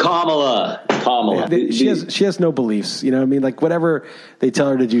beliefs. It's Kamala. Yeah, she has no beliefs. Whatever they tell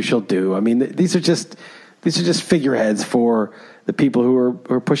her to do, she'll do. I mean, these are just figureheads for the people who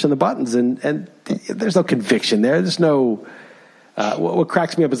are pushing the buttons, and there's no conviction there. There's no. What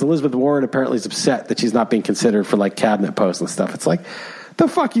cracks me up is Elizabeth Warren apparently is upset that she's not being considered for cabinet posts and stuff. It's like, the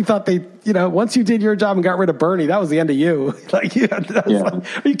fuck you thought they, once you did your job and got rid of Bernie, that was the end of you. are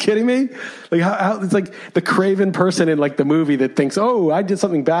you kidding me? How it's like the craven person in the movie that thinks, oh, I did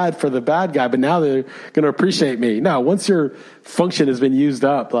something bad for the bad guy, but now they're going to appreciate me. No, once your function has been used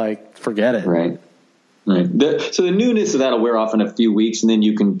up, forget it. Right. So the newness of that'll wear off in a few weeks, and then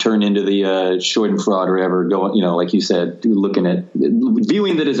you can turn into the short and fraud or whatever. Going, like you said, looking at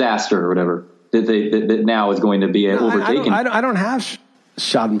viewing the disaster or whatever that now is going to be overtaken. I don't have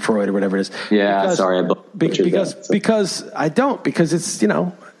Schadenfreude or whatever it is. Yeah, because, sorry. Because I don't, because it's,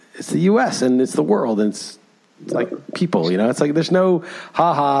 it's the U.S. and it's the world, and it's people, it's there's no,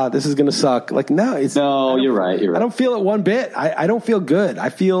 this is going to suck. No, you're right. I don't feel it one bit. I don't feel good. I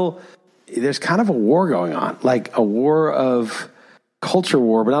feel there's kind of a war going on, a war of culture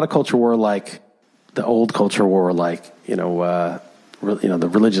war, but not a culture war the old culture war, like, the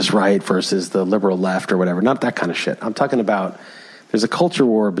religious right versus the liberal left or whatever. Not that kind of shit. I'm talking about there's a culture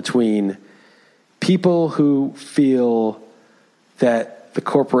war between people who feel that the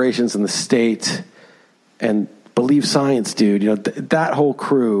corporations and the state and believe science, dude, that whole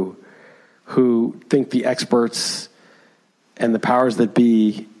crew who think the experts and the powers that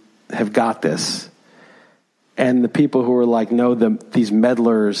be have got this. And the people who are like, no, these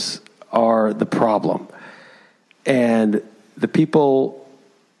meddlers are the problem. And the people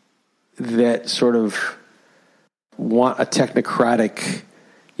that sort of want a technocratic,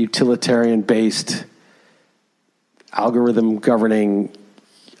 utilitarian-based, algorithm governing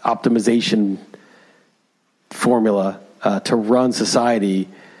optimization formula to run society,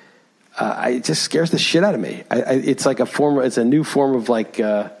 it just scares the shit out of me. It's like it's a new form of like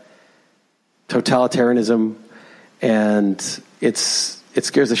totalitarianism, and it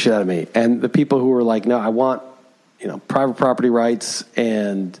scares the shit out of me. And the people who are like, no, I want private property rights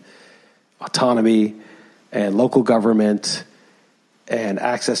and autonomy and local government and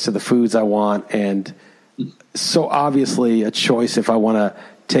access to the foods I want, and so obviously a choice if I want to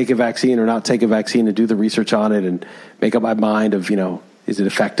take a vaccine or not take a vaccine and do the research on it and make up my mind of, is it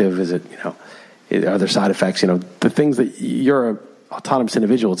effective? Is it, are there side effects? The things that you're an autonomous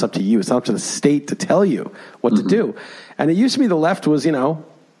individual, it's up to you. It's not up to the state to tell you what to do. And it used to be the left was,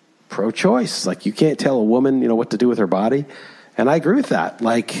 pro-choice. Like, you can't tell a woman, what to do with her body. And I agree with that.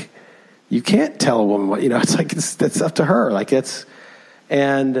 Like, you can't tell a woman what, it's like, that's up to her. Like,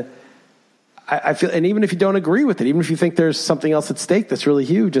 and I feel, and even if you don't agree with it, even if you think there's something else at stake that's really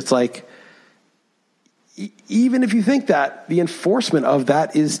huge, it's like, even if you think that, the enforcement of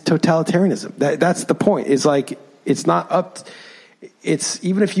that is totalitarianism. That's the point. It's like, it's not up. It's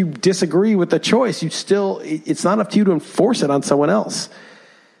even if you disagree with the choice, it's not up to you to enforce it on someone else.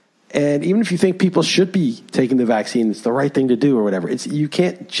 And even if you think people should be taking the vaccine, it's the right thing to do or whatever. You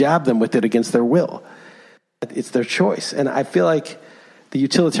can't jab them with it against their will. It's their choice. And I feel like the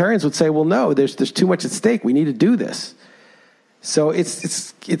utilitarians would say, well, no, there's too much at stake. We need to do this. So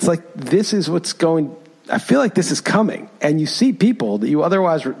it's like, this is what's going. I feel like this is coming. And you see people that you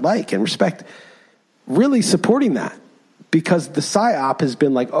otherwise like and respect really supporting that, because the psyop has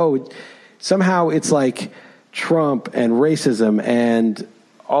been like, oh, somehow it's like Trump and racism and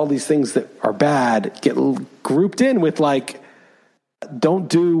all these things that are bad get grouped in with like, don't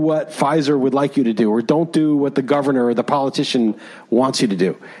do what Pfizer would like you to do, or don't do what the governor or the politician wants you to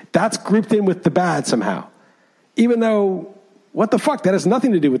do. That's grouped in with the bad somehow. Even though, what the fuck? That has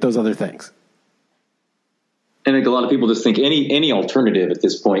nothing to do with those other things. I think a lot of people just think any alternative at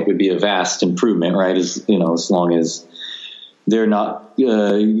this point would be a vast improvement, right? As long as they're not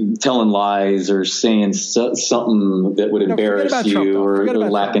telling lies or saying something that would embarrass you Trump, or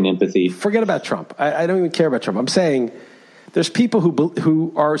lacking empathy. Forget about Trump. I don't even care about Trump. I'm saying there's people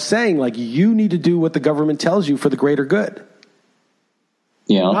who are saying, like, you need to do what the government tells you for the greater good.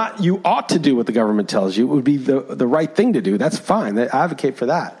 Yeah. Not you ought to do what the government tells you. It would be the right thing to do. That's fine. I advocate for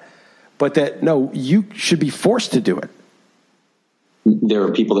that. But that, no, you should be forced to do it. There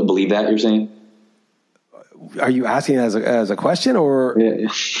are people that believe that, you're saying? Are you asking as a question, or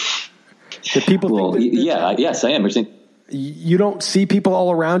do people think that, yes, I am. You're saying you don't see people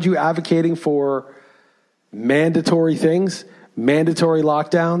all around you advocating for mandatory things, mandatory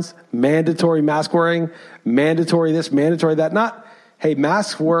lockdowns, mandatory mask wearing, mandatory this, mandatory that? Not, hey,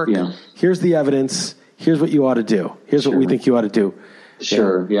 masks work. Yeah. Here's the evidence. Here's what you ought to do. Here's what we think you ought to do.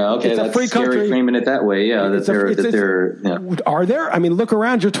 Sure. Yeah. Okay. That's free country. Framing it that way. Yeah. Are there? I mean, look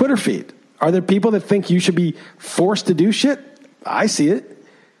around your Twitter feed. Are there people that think you should be forced to do shit? I see it.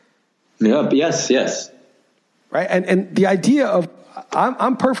 Yeah. Yes. Right. And the idea of,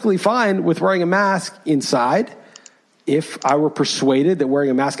 I'm perfectly fine with wearing a mask inside if I were persuaded that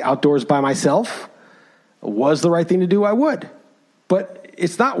wearing a mask outdoors by myself was the right thing to do. I would. But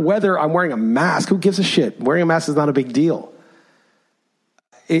it's not whether I'm wearing a mask. Who gives a shit? Wearing a mask is not a big deal.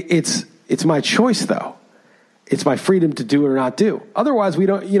 It's my choice, though. It's my freedom to do it or not do. Otherwise, we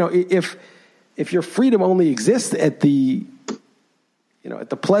don't. If your freedom only exists at the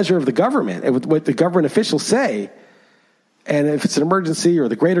pleasure of the government and with what the government officials say, and if it's an emergency or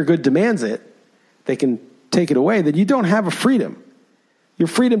the greater good demands it, they can take it away. Then you don't have a freedom. Your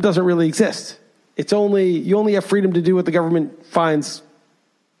freedom doesn't really exist. You only have freedom to do what the government finds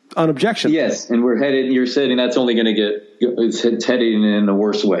unobjectionable. Yes, and you're saying that's only going to it's heading in the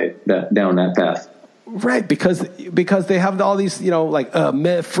worst way down that path. Right, because they have all these,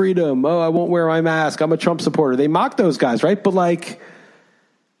 freedom. Oh, I won't wear my mask. I'm a Trump supporter. They mock those guys, right? But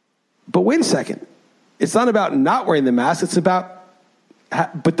wait a second. It's not about not wearing the mask. It's about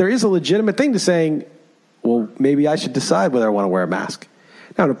But there is a legitimate thing to saying, well, maybe I should decide whether I want to wear a mask.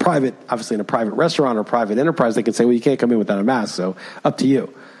 Now, in a private restaurant or private enterprise, they can say, well, you can't come in without a mask, so up to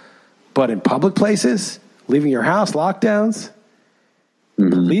you. But in public places, leaving your house, lockdowns,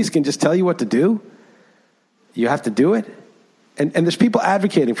 police can just tell you what to do. You have to do it. And there's people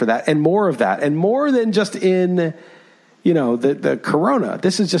advocating for that and more of that. And more than just in, the corona.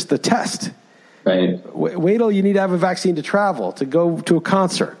 This is just the test. Right. Wait till you need to have a vaccine to travel, to go to a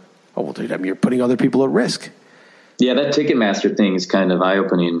concert. Oh, well, dude, you're putting other people at risk. Yeah, that Ticketmaster thing is kind of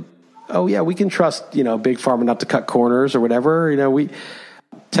eye-opening. Oh, yeah, we can trust, big pharma not to cut corners or whatever. We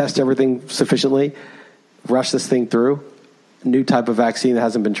test everything sufficiently, rush this thing through. New type of vaccine that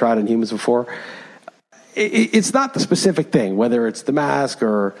hasn't been tried in humans before. It's not the specific thing, whether it's the mask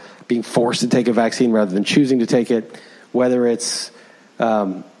or being forced to take a vaccine rather than choosing to take it, whether it's,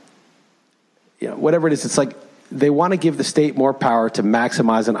 whatever it is. It's like they want to give the state more power to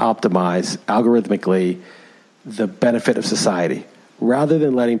maximize and optimize algorithmically the benefit of society, rather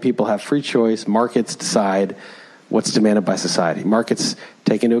than letting people have free choice. Markets decide what's demanded by society. Markets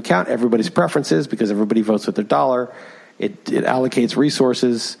take into account everybody's preferences because everybody votes with their dollar. It allocates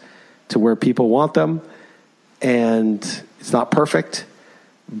resources to where people want them. And it's not perfect,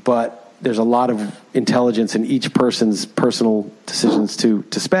 but there's a lot of intelligence in each person's personal decisions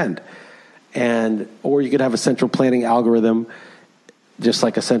to spend. Or you could have a central planning algorithm, just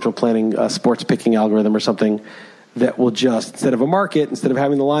like a central planning sports picking algorithm or something, that will just, instead of a market, instead of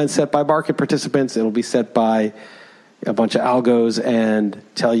having the line set by market participants, it'll be set by a bunch of algos and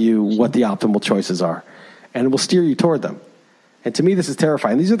tell you what the optimal choices are. And it will steer you toward them. And to me, this is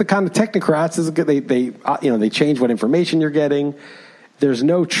terrifying. These are the kind of technocrats. They change what information you're getting. There's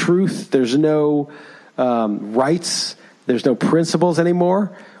no truth. There's no rights. There's no principles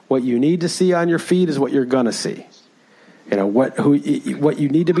anymore. What you need to see on your feed is what you're going to see. What you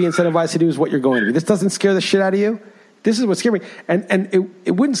need to be incentivized to do is what you're going to be. This doesn't scare the shit out of you. This is what scares me. And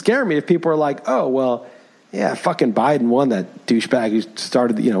it wouldn't scare me if people are like, oh, well, yeah, fucking Biden won, that douchebag who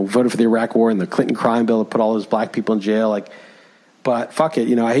started, voted for the Iraq war and the Clinton crime bill to put all those black people in jail. But fuck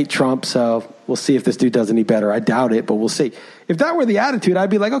it, I hate Trump, so we'll see if this dude does any better. I doubt it, but we'll see. If that were the attitude, I'd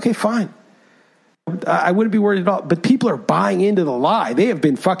be like, okay, fine. I wouldn't be worried at all. But people are buying into the lie. They have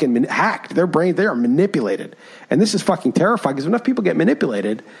been fucking hacked. Their brains, they are manipulated. And this is fucking terrifying because enough people get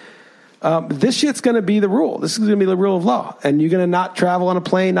manipulated, this shit's going to be the rule. This is going to be the rule of law. And you're going to not travel on a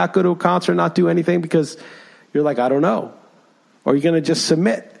plane, not go to a concert, not do anything because you're like, I don't know. Or you're going to just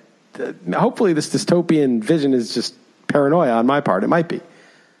submit. Hopefully this dystopian vision is just paranoia on my part. It might be.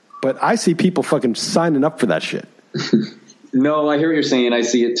 But I see people fucking signing up for that shit. No, I hear what you're saying. I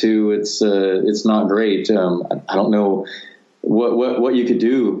see it too. It's not great. I don't know what you could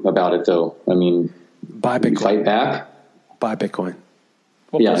do about it though. I mean, buy Bitcoin. Fight back? Buy Bitcoin.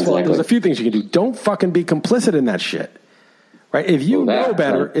 Well, yeah, first of all, there's a few things you can do. Don't fucking be complicit in that shit. Right? If you know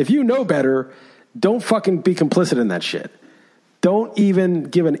better, don't fucking be complicit in that shit. Don't even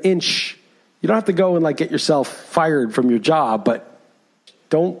give an inch. You don't have to go and get yourself fired from your job, but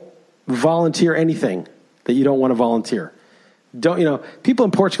don't volunteer anything that you don't want to volunteer. People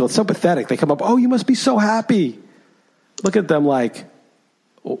in Portugal, it's so pathetic. They come up, oh, you must be so happy. Look at them like,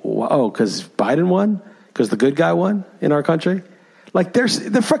 oh, because Biden won? Because the good guy won in our country? They're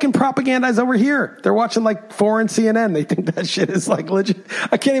fucking propagandize over here. They're watching foreign CNN. They think that shit is legit.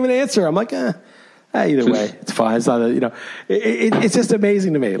 I can't even answer. I'm like, either way, it's fine. It's not, it's just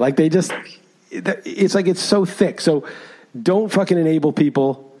amazing to me. It's so thick. So don't fucking enable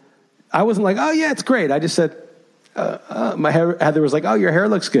people. I wasn't like, oh yeah, it's great. I just said, Heather was like, oh, your hair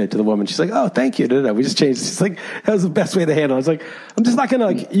looks good to the woman. She's like, oh, thank you. We just changed it. She's like, that was the best way to handle it. I was like, I'm just not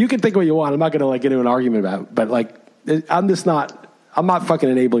going to you can think what you want. I'm not going to get into an argument about it. But I'm not fucking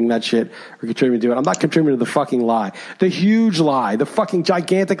enabling that shit or contributing to it. I'm not contributing to the fucking lie. The huge lie. The fucking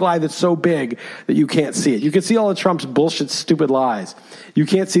gigantic lie that's so big that you can't see it. You can see all of Trump's bullshit, stupid lies. You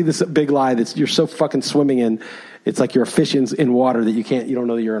can't see this big lie that you're so fucking swimming in. It's like you're a fish in water that you don't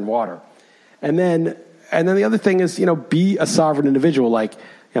know that you're in water. And then the other thing is, be a sovereign individual.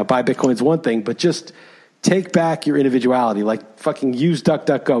 Buy Bitcoin's one thing, but just take back your individuality. Fucking use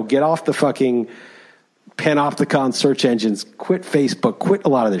DuckDuckGo. Get off the fucking panopticon search engines. Quit Facebook. Quit a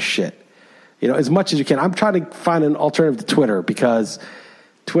lot of this shit. As much as you can. I'm trying to find an alternative to Twitter because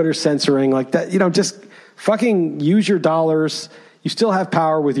Twitter's censoring like that. Just fucking use your dollars. You still have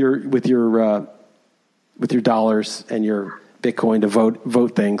power with your dollars and your Bitcoin to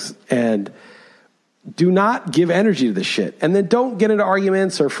vote things, and do not give energy to this shit. And then don't get into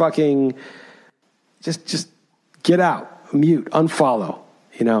arguments or fucking just get out, mute, unfollow.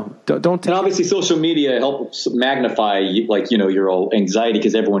 Don't take. And obviously, social media helps magnify, your old anxiety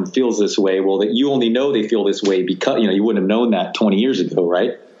because everyone feels this way. Well, that you only know they feel this way because you wouldn't have known that 20 years ago,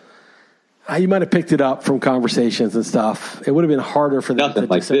 right? You might have picked it up from conversations and stuff. It would have been harder for them. Nothing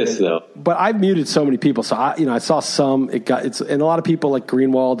like this, though. But I've muted so many people, so I saw some. And a lot of people like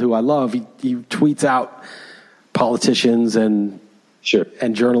Greenwald, who I love. He tweets out politicians and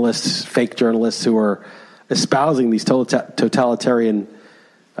journalists, fake journalists who are espousing these totalitarian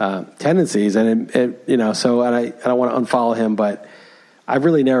tendencies, and so I don't want to unfollow him, but I've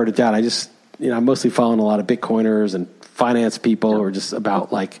really narrowed it down. I'm mostly following a lot of Bitcoiners and finance people who are just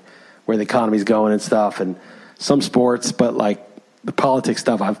about like where the economy's going and stuff, and some sports, but like the politics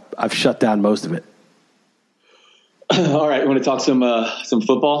stuff, I've shut down most of it. All right, you want to talk some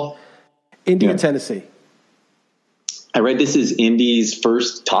football? Indy, Tennessee. I read this is Indy's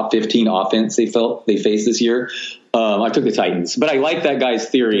first top 15 offense they faced this year. I took the Titans, but I like that guy's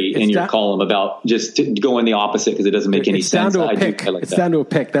theory in your column about just going the opposite because it doesn't make any sense. Down to a pick. It's down to a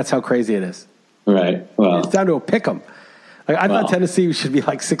pick. That's how crazy it is. Right. Well, it's down to a pick 'em. Like I thought Tennessee should be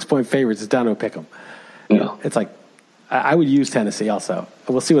like 6-point favorites. It's down to a pick 'em. Yeah. It's like I would use Tennessee also.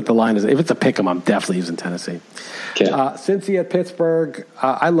 We'll see what the line is. If it's a pick 'em, I'm definitely using Tennessee. Okay. Cincy at Pittsburgh.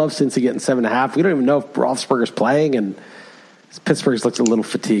 I love Cincy getting 7.5. We don't even know if Roethlisberger's playing, and Pittsburgh's looks a little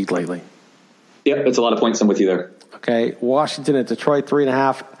fatigued lately. Yep, it's a lot of points. I'm with you there. Okay, Washington at Detroit,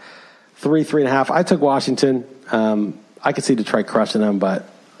 3.5. 3.5. I took Washington. I could see Detroit crushing them, but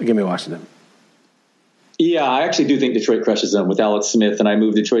give me Washington. Yeah, I actually do think Detroit crushes them with Alex Smith, and I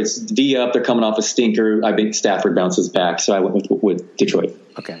moved Detroit's D up. They're coming off a stinker. I think Stafford bounces back, so I went with Detroit.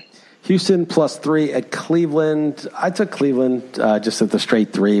 Okay. Houston +3 at Cleveland. I took Cleveland just at the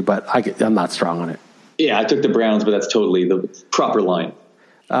straight 3, but I'm not strong on it. Yeah, I took the Browns, but that's totally the proper line.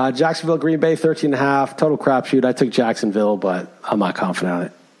 Jacksonville, Green Bay, 13.5. Total crapshoot. I took Jacksonville, but I'm not confident on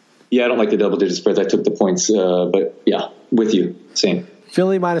it. Yeah, I don't like the double-digit spreads. I took the points, but yeah, with you. Same.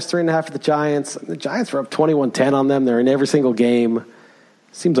 Philly -3.5 for the Giants. The Giants were up 21-10 on them. They're in every single game.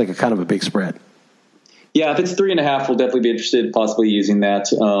 Seems like a kind of a big spread. Yeah, if it's 3.5, we'll definitely be interested, possibly using that.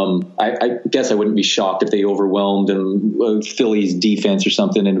 I guess I wouldn't be shocked if they overwhelmed Philly's defense or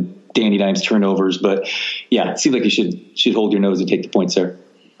something and Danny Dimes turnovers. But yeah, it seems like you should hold your nose and take the points there.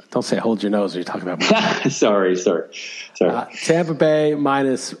 Don't say hold your nose when you're talking about Sorry. Tampa Bay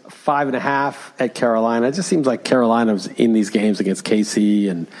 -5.5 at Carolina. It just seems like Carolina's in these games against KC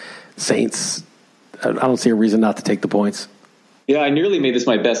and Saints. I don't see a reason not to take the points. Yeah, I nearly made this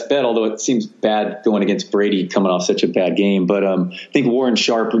my best bet, although it seems bad going against Brady coming off such a bad game. But I think Warren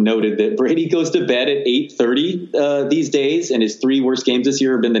Sharp noted that Brady goes to bed at 8:30 these days, and his 3 worst games this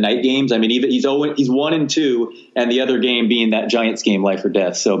year have been the night games. I mean, he's 1-2, and the other game being that Giants game, life or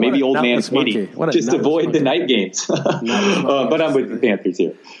death. So maybe old man Brady just avoid the night games. But I'm with the Panthers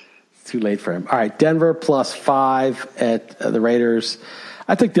here. It's too late for him. All right, Denver +5 at the Raiders.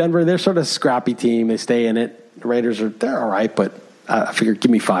 I took Denver. They're sort of a scrappy team. They stay in it. The Raiders they're all right, but I figured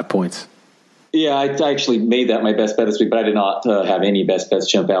give me 5 points. Yeah, I actually made that my best bet this week, but I did not have any best bets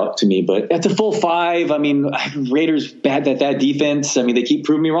jump out to me. But that's a full 5. I mean, Raiders bad at that defense. I mean, they keep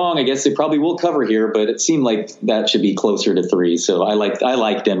proving me wrong. I guess they probably will cover here, but it seemed like that should be closer to 3. So I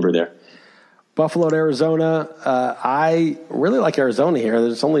like Denver there. Buffalo to Arizona. I really like Arizona here.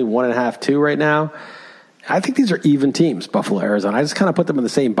 There's only 1.5, 2 right now. I think these are even teams, Buffalo, Arizona. I just kind of put them in the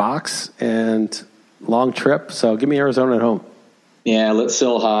same box and long trip. So give me Arizona at home. Yeah, let's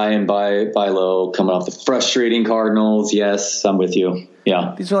sell high and buy low. Coming off the frustrating Cardinals. Yes, I'm with you.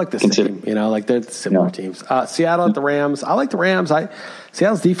 Yeah, these are like the same. Like they're similar teams. Seattle at the Rams. I like the Rams.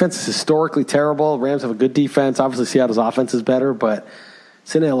 Seattle's defense is historically terrible. Rams have a good defense. Obviously, Seattle's offense is better, but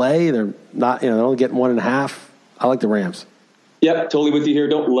it's in LA. They're not. They're only getting 1.5. I like the Rams. Yep, totally with you here.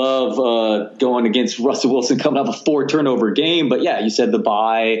 Don't love going against Russell Wilson coming off a 4-turnover game. But, yeah, you said the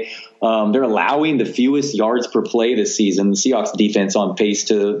bye. They're allowing the fewest yards per play this season. The Seahawks defense on pace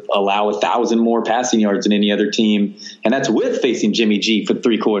to allow 1,000 more passing yards than any other team. And that's with facing Jimmy G for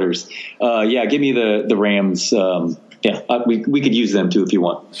 3 quarters. Give me the Rams. We could use them, too, if you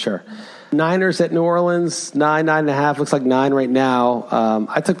want. Sure. Niners at New Orleans, 9.5. Looks like 9 right now.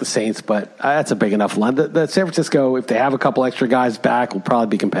 I took the Saints, but that's a big enough line. The San Francisco, if they have a couple extra guys back, will probably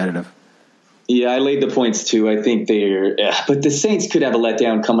be competitive. Yeah, I laid the points too. I think but the Saints could have a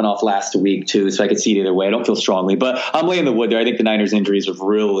letdown coming off last week too, so I could see it either way. I don't feel strongly, but I'm laying the wood there. I think the Niners injuries have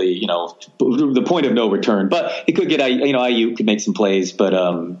really, the point of no return. But it could get, IU could make some plays, but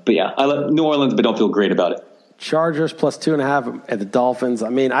yeah, I love New Orleans, but don't feel great about it. Chargers +2.5 at the Dolphins. I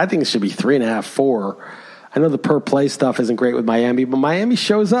mean, I think it should be 3.5, 4. I know the per play stuff isn't great with Miami, but Miami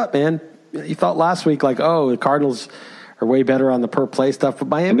shows up, man. You thought last week, the Cardinals are way better on the per play stuff. But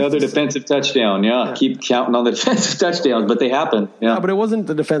Miami, another defensive touchdown. Yeah. Keep counting on the defensive touchdowns, but they happen. Yeah. No, but it wasn't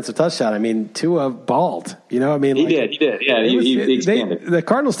the defensive touchdown. I mean, Tua balled. You know, I mean, he did. Yeah, he expanded. The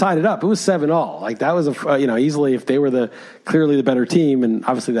Cardinals tied it up. It was 7-all. Like that was easily if they were clearly the better team, and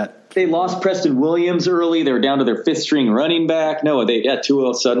obviously that. They lost Preston Williams early. They were down to their fifth string running back. No,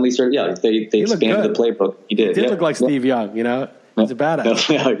 Tua suddenly started. Yeah, they expanded the playbook. He did. He did look like Steve Young. You know, he's a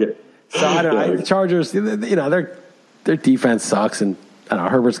badass. Okay. So I don't know. The Chargers, their defense sucks, and I don't know,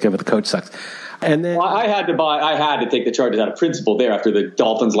 Herbert's good, but the coach sucks. And then I had to take the Chargers out of principle there after the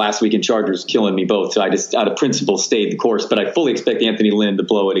Dolphins last week and Chargers killing me both. So I just out of principle stayed the course, but I fully expect Anthony Lynn to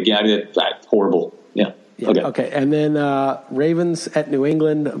blow it again. I mean, that's horrible. Yeah. Okay. And then Ravens at New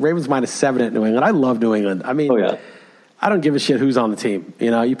England. Ravens -7 at New England. I love New England. I mean, I don't give a shit who's on the team.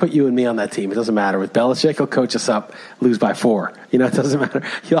 You know, you put you and me on that team. It doesn't matter. With Belichick, he'll coach us up, lose by 4. You know, it doesn't matter.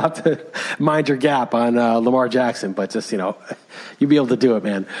 You'll have to mind your gap on Lamar Jackson, but just, you'll be able to do it,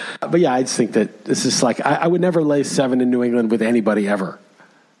 man. But yeah, I just think that this is like, I would never lay 7 in New England with anybody ever.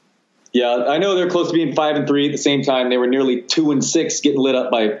 Yeah, I know they're close to being 5-3 at the same time. They were nearly 2-6 getting lit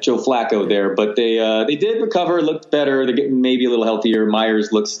up by Joe Flacco there, but they did recover, looked better. They're getting maybe a little healthier.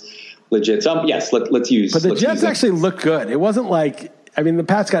 Myers looks legit. So yes, let's use. But the Jets actually looked good. It wasn't like, I mean, the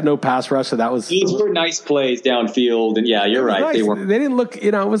Pats got no pass rush, so that was. These were nice plays downfield, and yeah, you're right. Nice. They didn't look.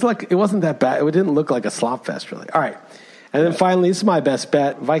 It wasn't that bad. It didn't look like a slop fest, really. All right, and then finally, this is my best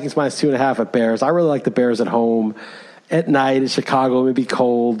bet: Vikings -2.5 at Bears. I really like the Bears at home. At night in Chicago, it may be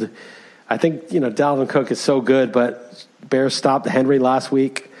cold. I think Dalvin Cook is so good, but Bears stopped Henry last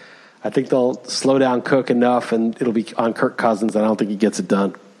week. I think they'll slow down Cook enough, and it'll be on Kirk Cousins. And I don't think he gets it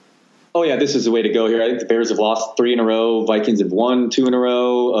done. Oh, yeah, this is the way to go here. I think the Bears have lost 3 in a row. Vikings have won 2 in a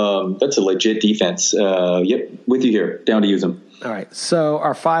row. That's a legit defense. Yep, with you here. Down to use them. All right, so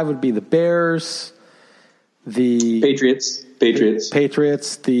our 5 would be the Bears, the Patriots,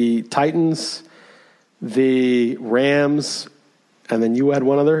 the Titans, the Rams, and then you had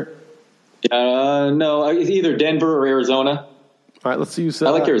one other? No, it's either Denver or Arizona. All right, let's use.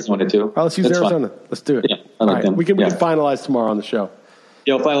 I like Arizona, too. All right, let's use That's Arizona. fine. Let's do it. Yeah, I like them. We can finalize tomorrow on the show.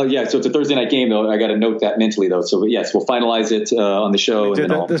 Yeah, finally, so it's a Thursday night game, though. I got to note that mentally, though. So, yes, we'll finalize it on the show.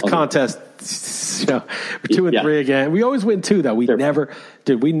 This contest, we're 2-3 again. We always win 2, though. We never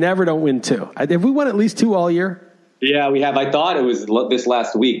don't win 2. Have we won at least 2 all year? Yeah, we have. I thought it was this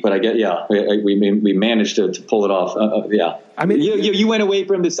last week, but we managed to pull it off. I mean, you went away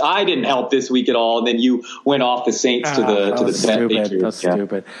from this. I didn't help this week at all, and then you went off the Saints to the stupid. That's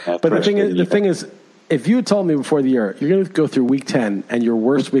stupid. But the thing is, if you had told me before the year you're going to go through week 10 and your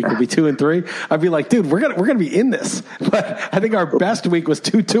worst week will be 2-3, I'd be like, dude, we're gonna be in this. But I think our best week was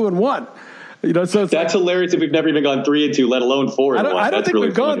 2-1. So that's hilarious. If we've never even gone 3-2, let alone 4-1. I don't think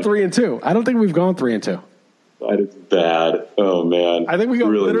we've gone 3-2. I don't think we've gone 3-2. That is bad. Oh man. I think we go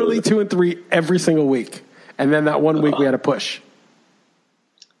literally 2-3 every single week, and then that one week we had a push.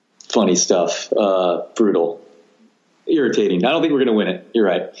 Funny stuff. Brutal. Irritating. I don't think we're going to win it. You're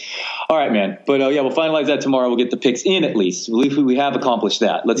right. All right, man. But we'll finalize that tomorrow. We'll get the picks in at least. We have accomplished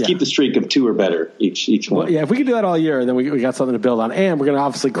that. Let's keep the streak of 2 or better each one. Well, if we can do that all year, then we got something to build on. And we're going to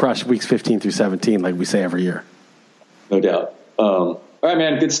obviously crush weeks 15 through 17 like we say every year. No doubt. All right,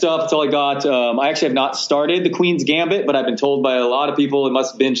 man. Good stuff. That's all I got. I actually have not started The Queen's Gambit, but I've been told by a lot of people I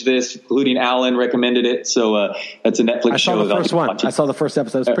must binge this, including Alan recommended it. So that's a Netflix show. I saw the first one. I saw the first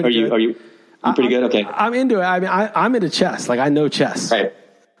episode. It's pretty good. Are you pretty good? Okay. I'm into it. I mean, I'm into chess. Like, I know chess. Right.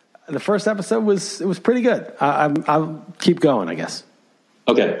 The first episode was pretty good. I'll keep going, I guess.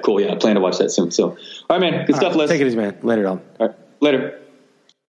 Okay, cool. Yeah, I plan to watch that soon. So, all right, man. Good stuff, Les. Take it easy, man. Later on. All right. Later.